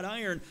a hot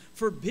iron,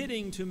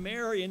 forbidding to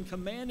marry and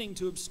commanding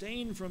to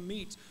abstain from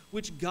meats,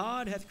 which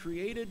God hath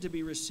created to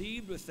be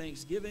received with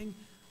thanksgiving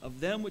of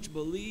them which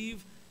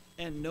believe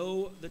and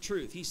know the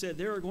truth. He said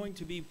there are going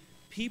to be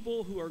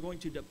people who are going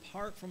to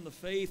depart from the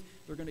faith.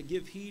 They're going to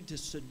give heed to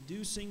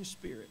seducing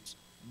spirits,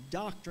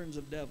 doctrines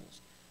of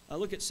devils.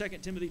 Look at 2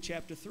 Timothy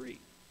chapter 3.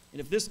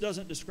 And if this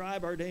doesn't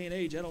describe our day and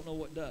age, I don't know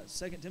what does.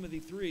 2 Timothy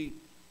 3,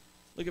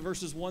 look at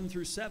verses 1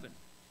 through 7.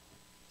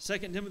 2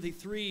 Timothy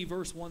 3,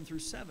 verse 1 through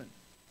 7.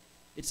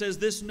 It says,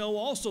 this know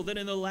also that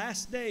in the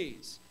last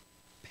days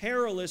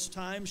perilous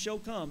times shall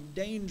come,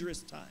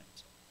 dangerous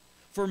times.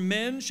 For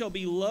men shall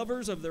be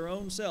lovers of their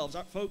own selves.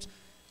 Folks,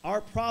 our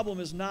problem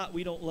is not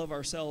we don't love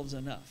ourselves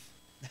enough.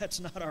 That's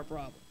not our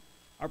problem.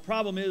 Our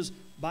problem is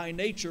by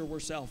nature we're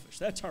selfish.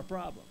 That's our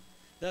problem.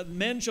 That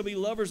men shall be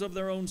lovers of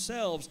their own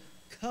selves,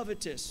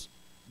 covetous,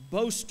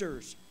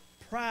 boasters,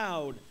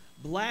 proud,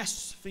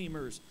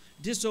 blasphemers,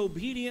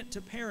 disobedient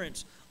to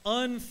parents,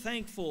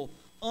 unthankful,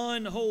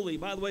 unholy.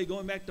 By the way,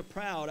 going back to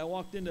proud, I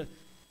walked into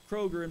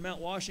Kroger in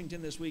Mount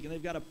Washington this week, and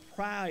they've got a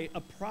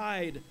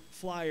pride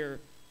flyer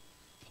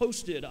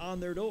posted on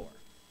their door.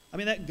 I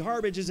mean, that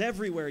garbage is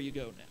everywhere you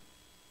go now.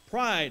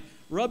 Pride,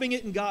 rubbing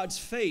it in God's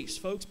face.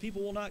 Folks,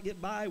 people will not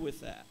get by with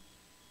that.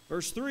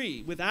 Verse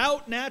 3,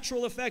 without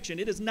natural affection.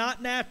 It is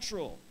not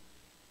natural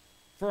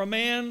for a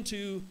man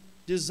to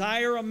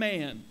desire a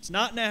man. It's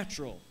not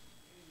natural.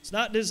 It's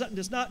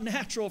not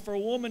natural for a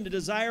woman to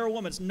desire a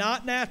woman. It's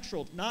not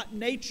natural. It's not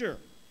nature.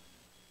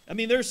 I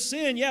mean, there's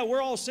sin. Yeah,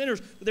 we're all sinners.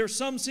 But there's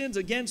some sins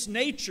against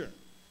nature.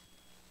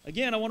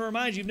 Again, I want to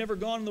remind you, you've never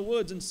gone in the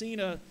woods and seen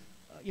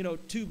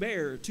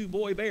two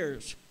boy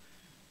bears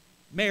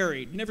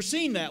married. You've never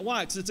seen that.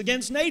 Why? Because it's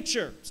against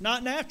nature. It's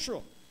not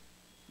natural.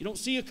 You don't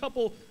see a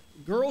couple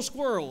girl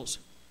squirrels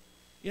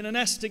in a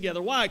nest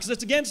together. Why? Because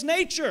it's against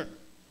nature.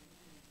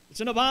 It's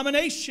an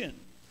abomination.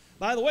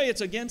 By the way,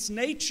 it's against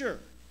nature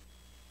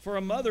for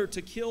a mother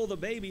to kill the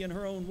baby in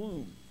her own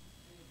womb.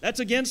 That's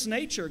against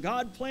nature.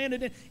 God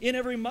planted in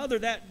every mother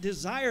that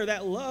desire,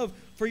 that love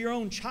for your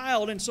own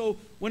child. And so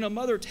when a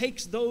mother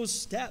takes those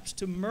steps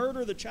to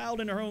murder the child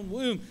in her own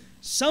womb,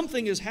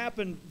 something has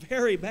happened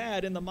very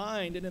bad in the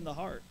mind and in the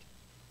heart.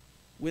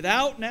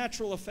 Without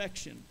natural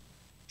affection,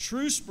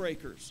 truce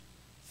breakers,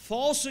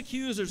 false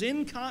accusers,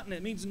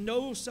 incontinent, means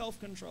no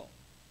self-control,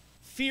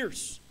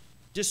 fierce,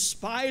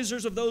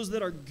 despisers of those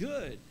that are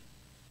good.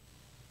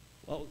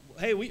 Well,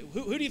 hey,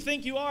 who do you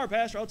think you are,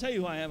 Pastor? I'll tell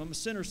you who I am. I'm a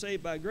sinner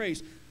saved by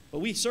grace. But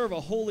we serve a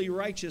holy,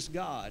 righteous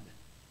God.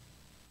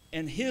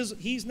 And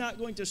He's not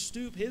going to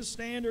stoop His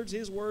standards,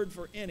 His word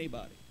for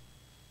anybody.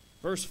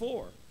 Verse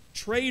 4,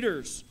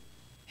 traitors,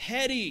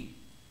 heady.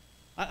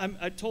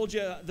 I told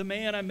you the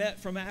man I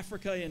met from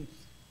Africa in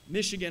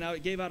Michigan, I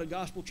gave out a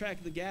gospel tract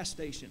at the gas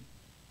station.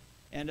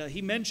 And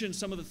he mentioned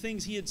some of the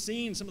things he had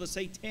seen, some of the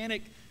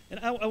satanic,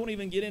 and I won't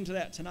even get into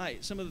that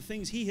tonight, some of the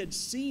things he had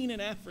seen in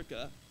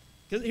Africa.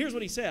 Because here's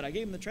what he said. I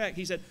gave him the tract.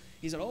 He said,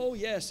 oh,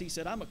 yes. He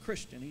said, I'm a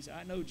Christian. He said,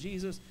 I know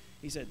Jesus.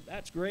 He said,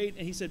 that's great.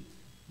 And he said,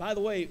 by the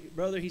way,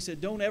 brother, he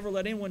said, don't ever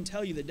let anyone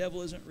tell you the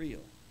devil isn't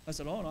real. I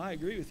said, oh, no, I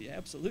agree with you.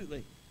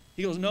 Absolutely.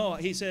 He goes, no.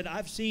 He said,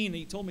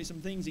 he told me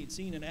some things he'd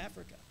seen in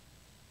Africa.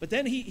 But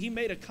then he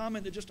made a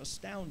comment that just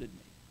astounded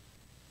me.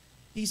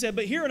 He said,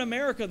 but here in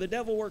America, the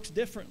devil works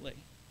differently.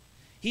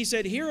 He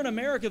said, here in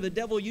America, the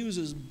devil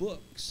uses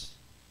books.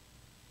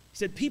 He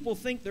said, people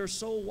think they're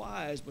so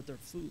wise, but they're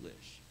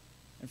foolish.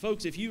 And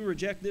folks, if you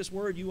reject this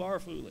word, you are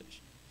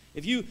foolish.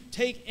 If you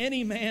take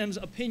any man's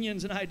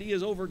opinions and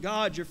ideas over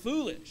God, you're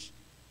foolish.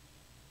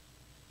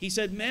 He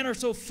said, men are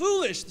so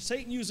foolish.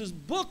 Satan uses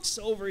books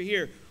over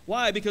here.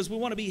 Why? Because we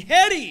want to be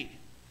heady,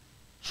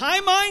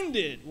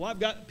 high-minded. Well, I've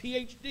got a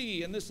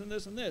PhD and this and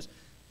this and this.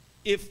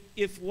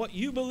 If what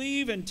you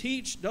believe and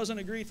teach doesn't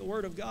agree with the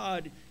Word of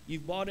God,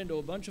 you've bought into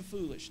a bunch of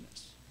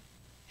foolishness.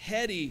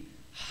 Heady,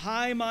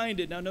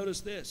 high-minded. Now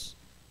notice this.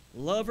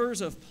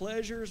 Lovers of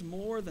pleasures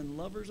more than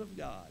lovers of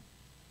God.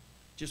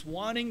 Just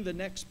wanting the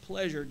next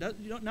pleasure.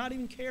 Not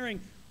even caring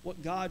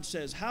what God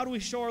says. How do we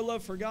show our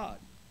love for God?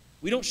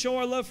 We don't show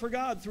our love for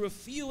God through a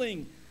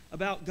feeling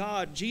about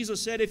God.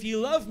 Jesus said, if you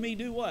love me,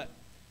 do what?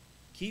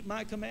 Keep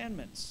my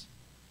commandments.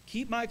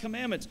 Keep my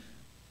commandments.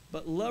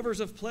 But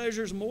lovers of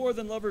pleasures more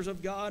than lovers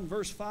of God. In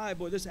verse 5,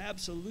 boy, this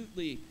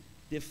absolutely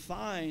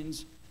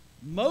defines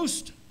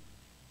most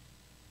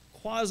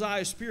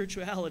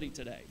quasi-spirituality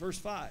today. Verse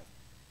 5,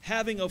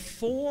 having a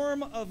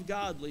form of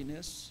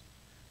godliness,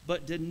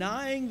 but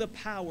denying the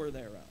power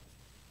thereof.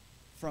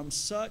 From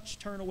such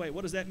turn away.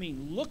 What does that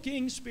mean?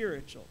 Looking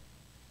spiritual.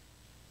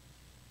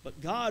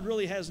 But God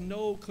really has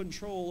no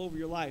control over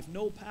your life,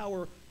 no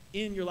power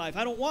in your life.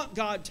 I don't want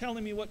God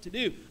telling me what to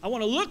do. I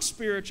want to look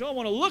spiritual. I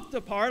want to look the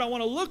part. I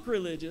want to look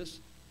religious.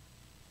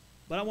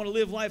 But I want to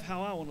live life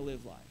how I want to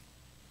live life.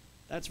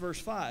 That's verse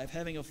 5.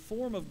 Having a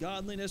form of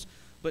godliness,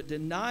 but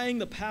denying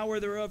the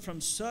power thereof,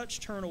 from such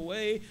turn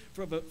away.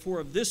 For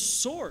of this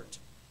sort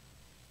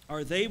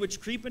are they which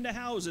creep into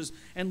houses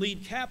and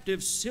lead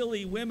captive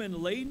silly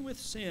women laden with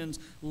sins,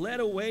 led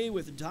away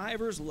with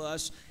divers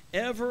lusts,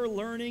 ever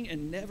learning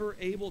and never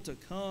able to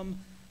come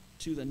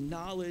to the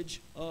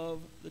knowledge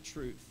of the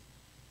truth.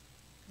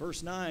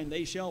 Verse 9,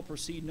 they shall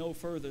proceed no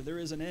further. There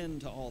is an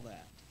end to all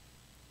that.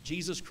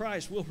 Jesus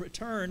Christ will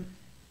return,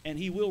 and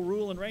he will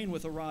rule and reign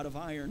with a rod of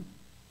iron.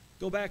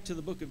 Go back to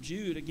the book of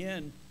Jude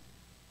again.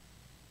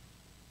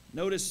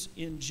 Notice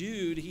in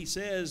Jude, he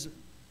says,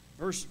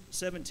 verse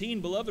 17,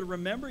 beloved,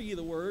 remember ye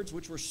the words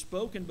which were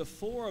spoken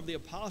before of the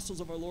apostles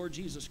of our Lord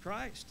Jesus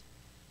Christ,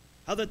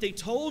 how that they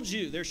told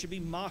you there should be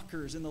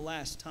mockers in the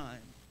last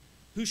time,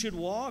 who should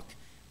walk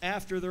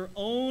after their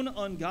own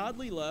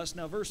ungodly lust.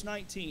 Now verse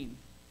 19,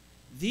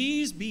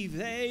 these be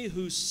they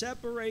who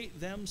separate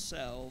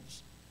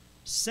themselves,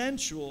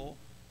 sensual,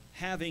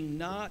 having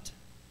not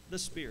the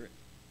Spirit.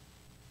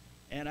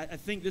 And I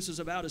think this is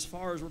about as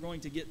far as we're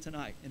going to get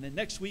tonight. And then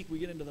next week we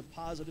get into the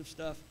positive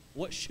stuff.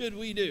 What should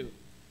we do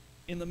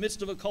in the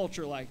midst of a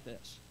culture like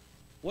this?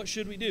 What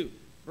should we do?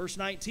 Verse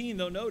 19,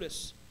 though,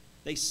 notice,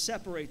 they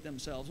separate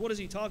themselves. What is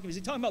he talking about? Is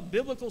he talking about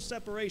biblical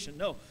separation?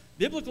 No.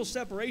 Biblical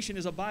separation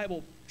is a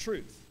Bible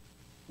truth.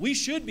 We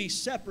should be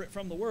separate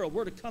from the world.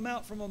 We're to come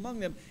out from among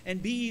them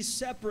and be ye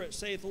separate,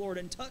 saith the Lord,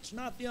 and touch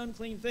not the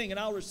unclean thing, and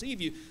I'll receive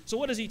you. So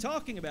what is he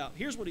talking about?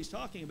 Here's what he's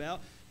talking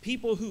about.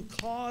 People who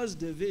cause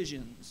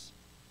divisions.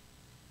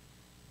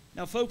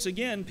 Now, folks,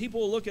 again,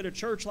 people will look at a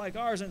church like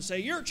ours and say,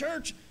 your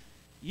church,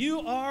 you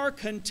are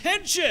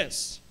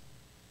contentious.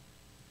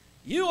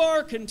 You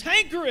are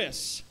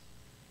cantankerous.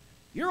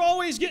 You're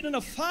always getting in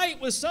a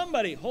fight with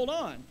somebody. Hold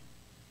on.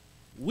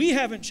 We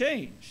haven't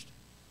changed.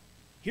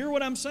 Hear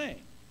what I'm saying.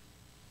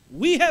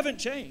 We haven't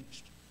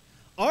changed.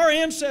 Our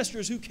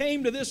ancestors who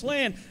came to this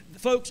land,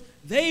 folks,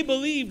 they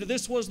believed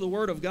this was the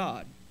Word of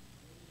God.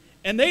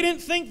 And they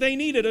didn't think they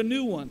needed a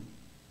new one.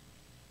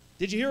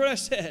 Did you hear what I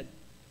said?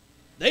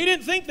 They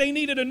didn't think they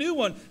needed a new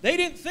one. They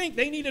didn't think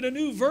they needed a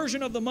new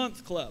version of the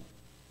month club.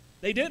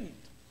 They didn't.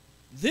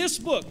 This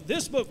book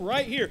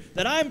right here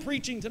that I'm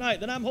preaching tonight,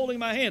 that I'm holding in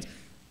my hands,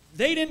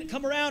 they didn't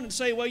come around and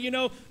say, well, you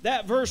know,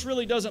 that verse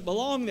really doesn't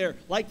belong there,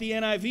 like the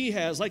NIV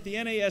has, like the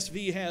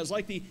NASV has,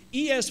 like the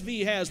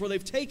ESV has, where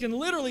they've taken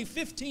literally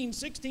 15,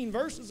 16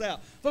 verses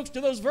out. Folks,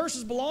 do those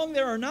verses belong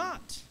there or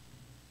not?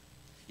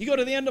 You go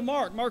to the end of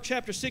Mark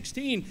chapter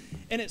 16,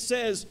 and it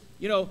says,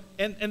 you know,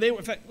 and they were,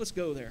 in fact, let's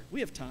go there. We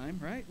have time,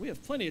 right? We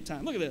have plenty of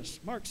time. Look at this,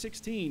 Mark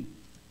 16.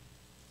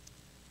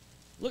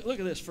 Look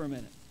at this for a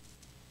minute.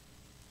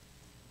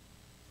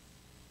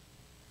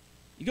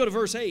 You go to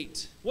verse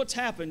 8. What's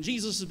happened?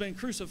 Jesus has been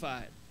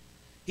crucified.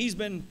 He's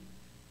been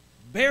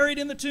buried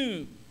in the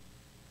tomb.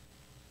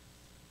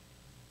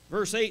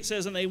 Verse 8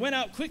 says, and they went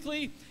out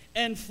quickly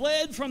and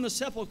fled from the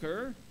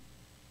sepulchre,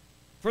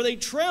 for they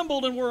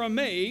trembled and were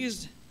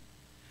amazed.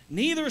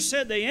 Neither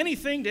said they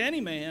anything to any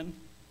man,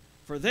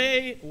 for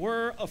they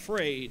were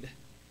afraid.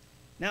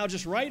 Now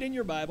just write in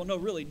your Bible, no,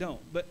 really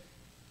don't, but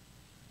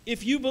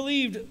if you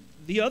believed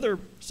the other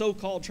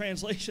so-called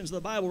translations of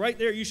the Bible, right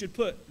there you should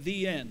put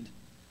the end.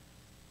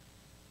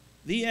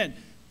 The end.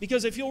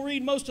 Because if you'll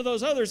read most of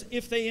those others,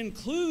 if they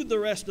include the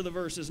rest of the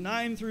verses,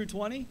 9 through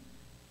 20,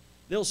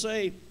 they'll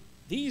say,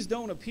 these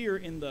don't appear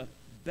in the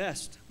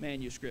best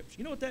manuscripts.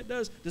 You know what that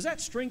does? Does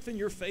that strengthen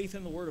your faith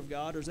in the Word of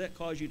God, or does that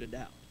cause you to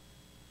doubt?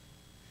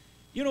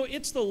 You know,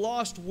 it's the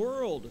lost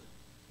world.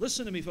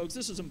 Listen to me, folks,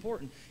 this is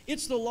important.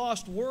 It's the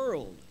lost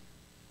world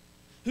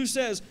who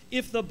says,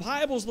 if the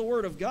Bible's the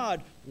Word of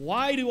God,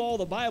 why do all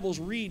the Bibles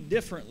read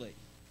differently?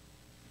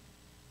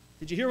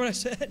 Did you hear what I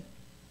said?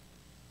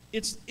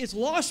 It's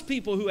lost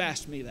people who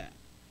ask me that.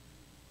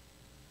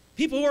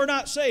 People who are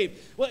not saved.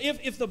 Well,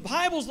 if the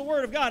Bible's the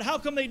Word of God, how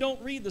come they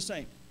don't read the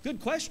same? Good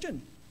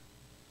question.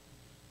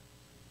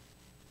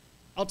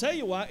 I'll tell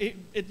you why,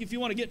 if you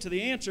want to get to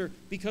the answer,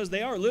 because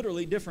they are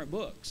literally different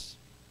books.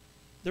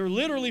 They're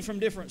literally from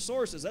different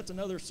sources. That's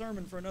another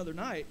sermon for another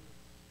night.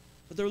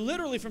 But they're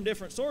literally from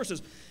different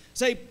sources.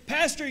 Say,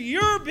 Pastor,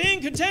 you're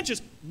being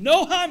contentious.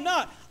 No, I'm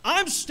not.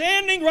 I'm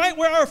standing right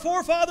where our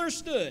forefathers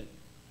stood.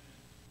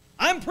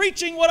 I'm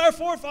preaching what our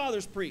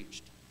forefathers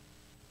preached.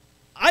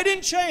 I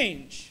didn't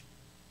change.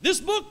 This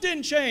book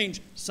didn't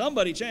change.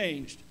 Somebody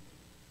changed.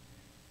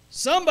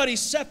 Somebody's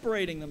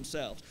separating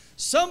themselves.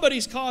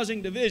 Somebody's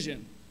causing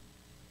division.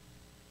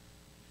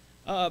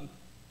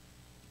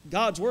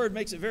 God's Word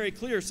makes it very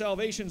clear.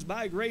 Salvation's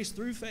by grace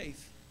through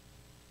faith.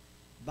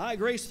 By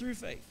grace through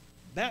faith.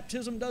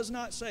 Baptism does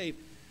not save.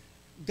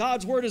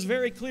 God's Word is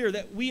very clear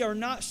that we are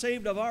not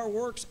saved of our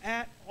works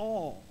at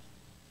all.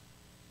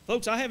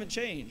 Folks, I haven't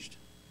changed.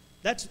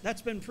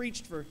 That's been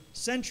preached for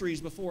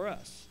centuries before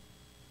us.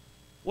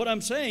 What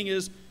I'm saying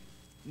is,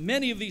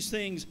 many of these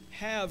things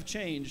have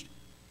changed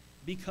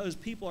because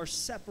people are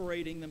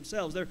separating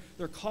themselves.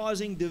 They're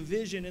causing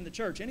division in the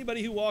church.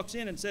 Anybody who walks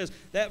in and says,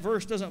 that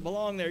verse doesn't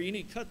belong there, you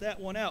need to cut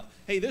that one out.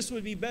 Hey, this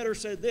would be better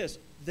said this.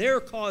 They're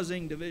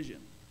causing division.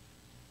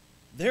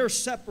 They're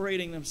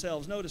separating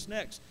themselves. Notice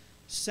next,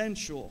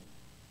 sensual.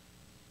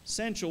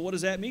 Sensual, what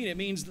does that mean? It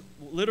means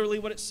literally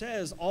what it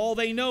says. All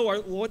they know are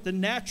what the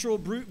natural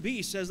brute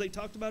beast, as they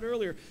talked about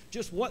earlier,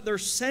 just what their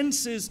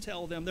senses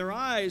tell them, their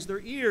eyes,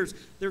 their ears,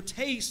 their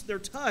taste, their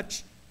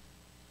touch.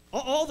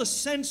 All the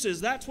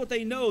senses, that's what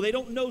they know. They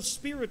don't know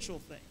spiritual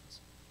things.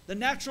 The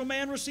natural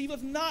man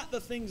receiveth not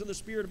the things of the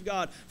Spirit of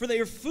God, for they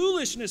are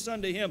foolishness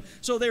unto him.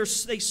 So they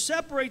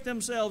separate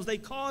themselves. They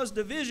cause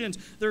divisions.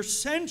 They're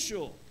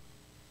sensual.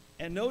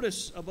 And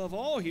notice, above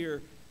all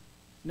here,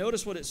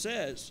 notice what it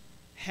says.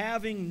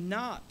 Having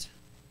not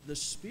the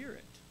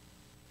Spirit.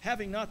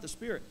 Having not the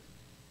Spirit.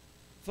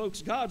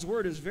 Folks, God's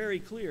Word is very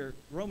clear.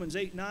 Romans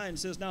 8:9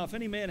 says, now if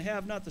any man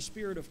have not the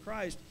Spirit of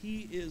Christ,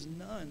 he is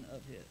none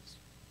of his.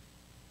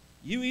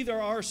 You either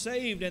are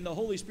saved and the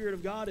Holy Spirit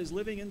of God is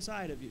living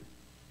inside of you,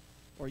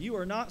 or you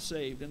are not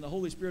saved and the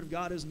Holy Spirit of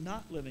God is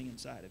not living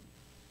inside of you.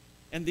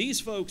 And these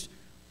folks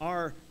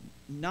are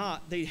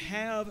not, they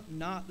have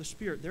not the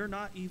Spirit. They're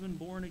not even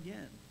born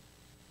again.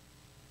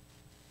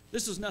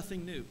 This is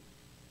nothing new.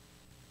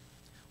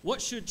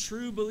 What should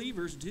true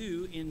believers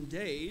do in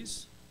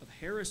days of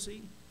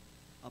heresy,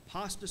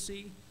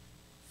 apostasy,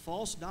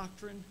 false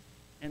doctrine,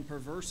 and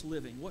perverse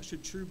living? What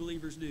should true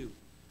believers do?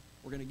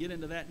 We're going to get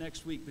into that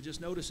next week, but just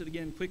notice it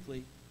again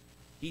quickly.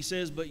 He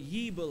says, but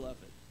ye, beloved,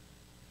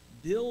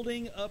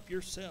 building up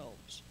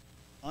yourselves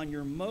on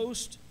your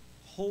most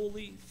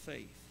holy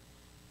faith,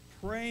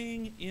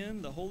 praying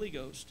in the Holy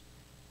Ghost,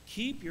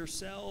 keep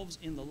yourselves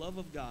in the love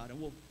of God. And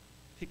we'll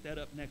pick that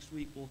up next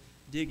week. We'll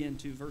dig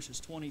into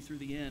verses 20 through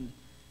the end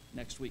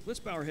next week. Let's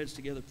bow our heads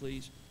together,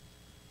 please.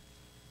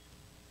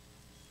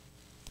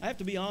 I have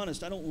to be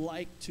honest, I don't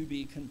like to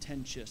be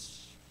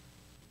contentious.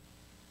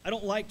 I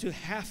don't like to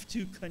have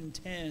to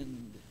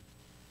contend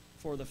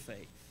for the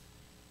faith.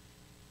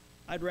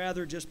 I'd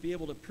rather just be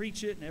able to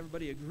preach it and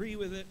everybody agree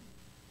with it.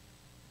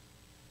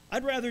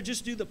 I'd rather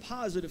just do the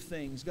positive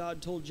things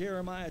God told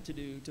Jeremiah to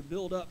do, to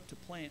build up, to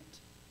plant.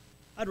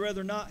 I'd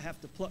rather not have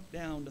to pluck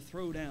down, to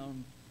throw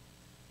down.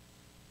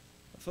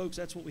 But folks,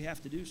 that's what we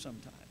have to do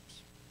sometimes.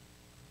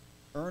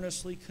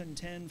 Earnestly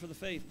contend for the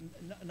faith.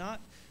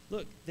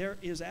 Look, there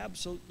is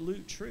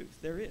absolute truth.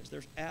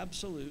 There's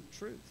absolute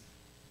truth.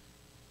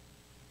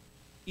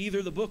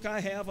 Either the book I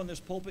have on this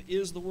pulpit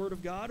is the Word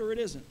of God or it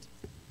isn't.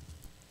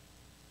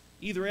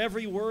 Either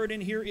every word in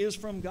here is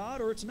from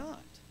God or it's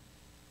not.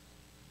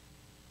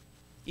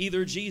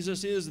 Either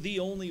Jesus is the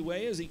only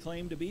way as he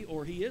claimed to be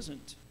or he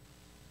isn't.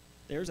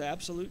 There's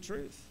absolute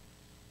truth.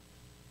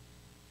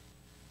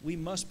 We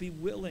must be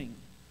willing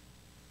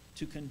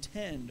to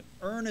contend,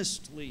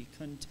 earnestly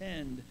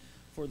contend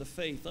for the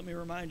faith. Let me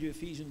remind you,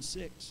 Ephesians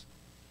 6,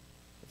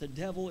 that the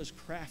devil is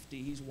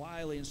crafty, he's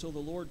wily, and so the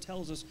Lord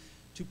tells us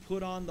to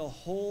put on the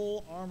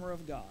whole armor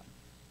of God,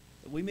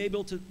 that we may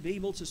be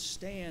able to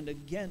stand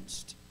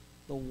against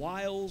the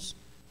wiles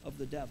of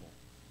the devil.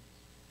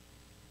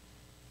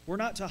 We're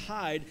not to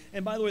hide,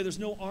 and by the way, there's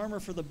no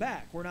armor for the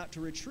back. We're not to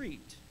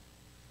retreat.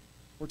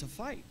 We're to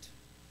fight.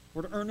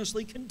 We're to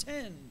earnestly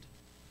contend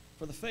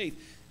for the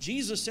faith.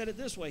 Jesus said it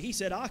this way. He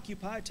said,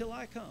 occupy till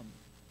I come.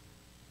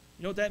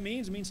 You know what that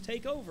means? It means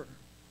take over.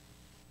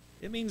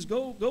 It means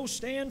go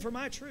stand for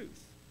my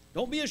truth.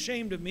 Don't be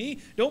ashamed of me.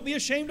 Don't be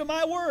ashamed of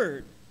my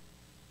word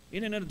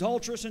in an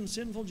adulterous and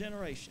sinful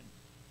generation.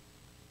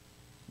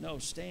 No,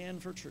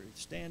 stand for truth.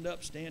 Stand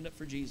up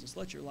for Jesus.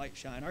 Let your light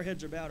shine. Our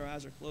heads are bowed, our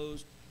eyes are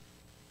closed.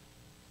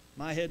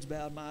 My head's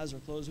bowed, my eyes are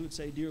closed. Who would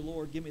say, dear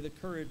Lord, give me the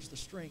courage, the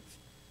strength,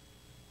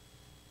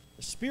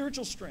 the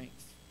spiritual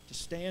strength to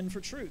stand for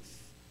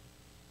truth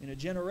in a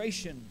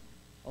generation,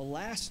 a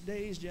last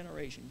days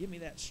generation. Give me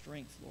that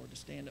strength, Lord, to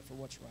stand up for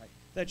what's right.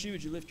 If that's you,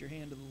 would you lift your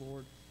hand to the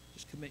Lord?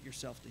 Just commit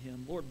yourself to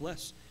him. Lord,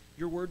 bless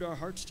your word to our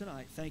hearts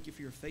tonight. Thank you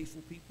for your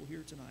faithful people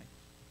here tonight.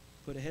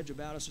 Put a hedge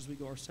about us as we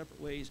go our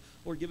separate ways.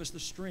 Lord, give us the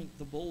strength,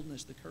 the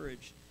boldness, the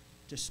courage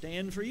to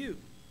stand for you,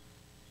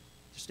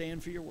 to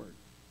stand for your word.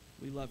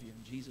 We love you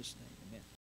in Jesus' name. Amen.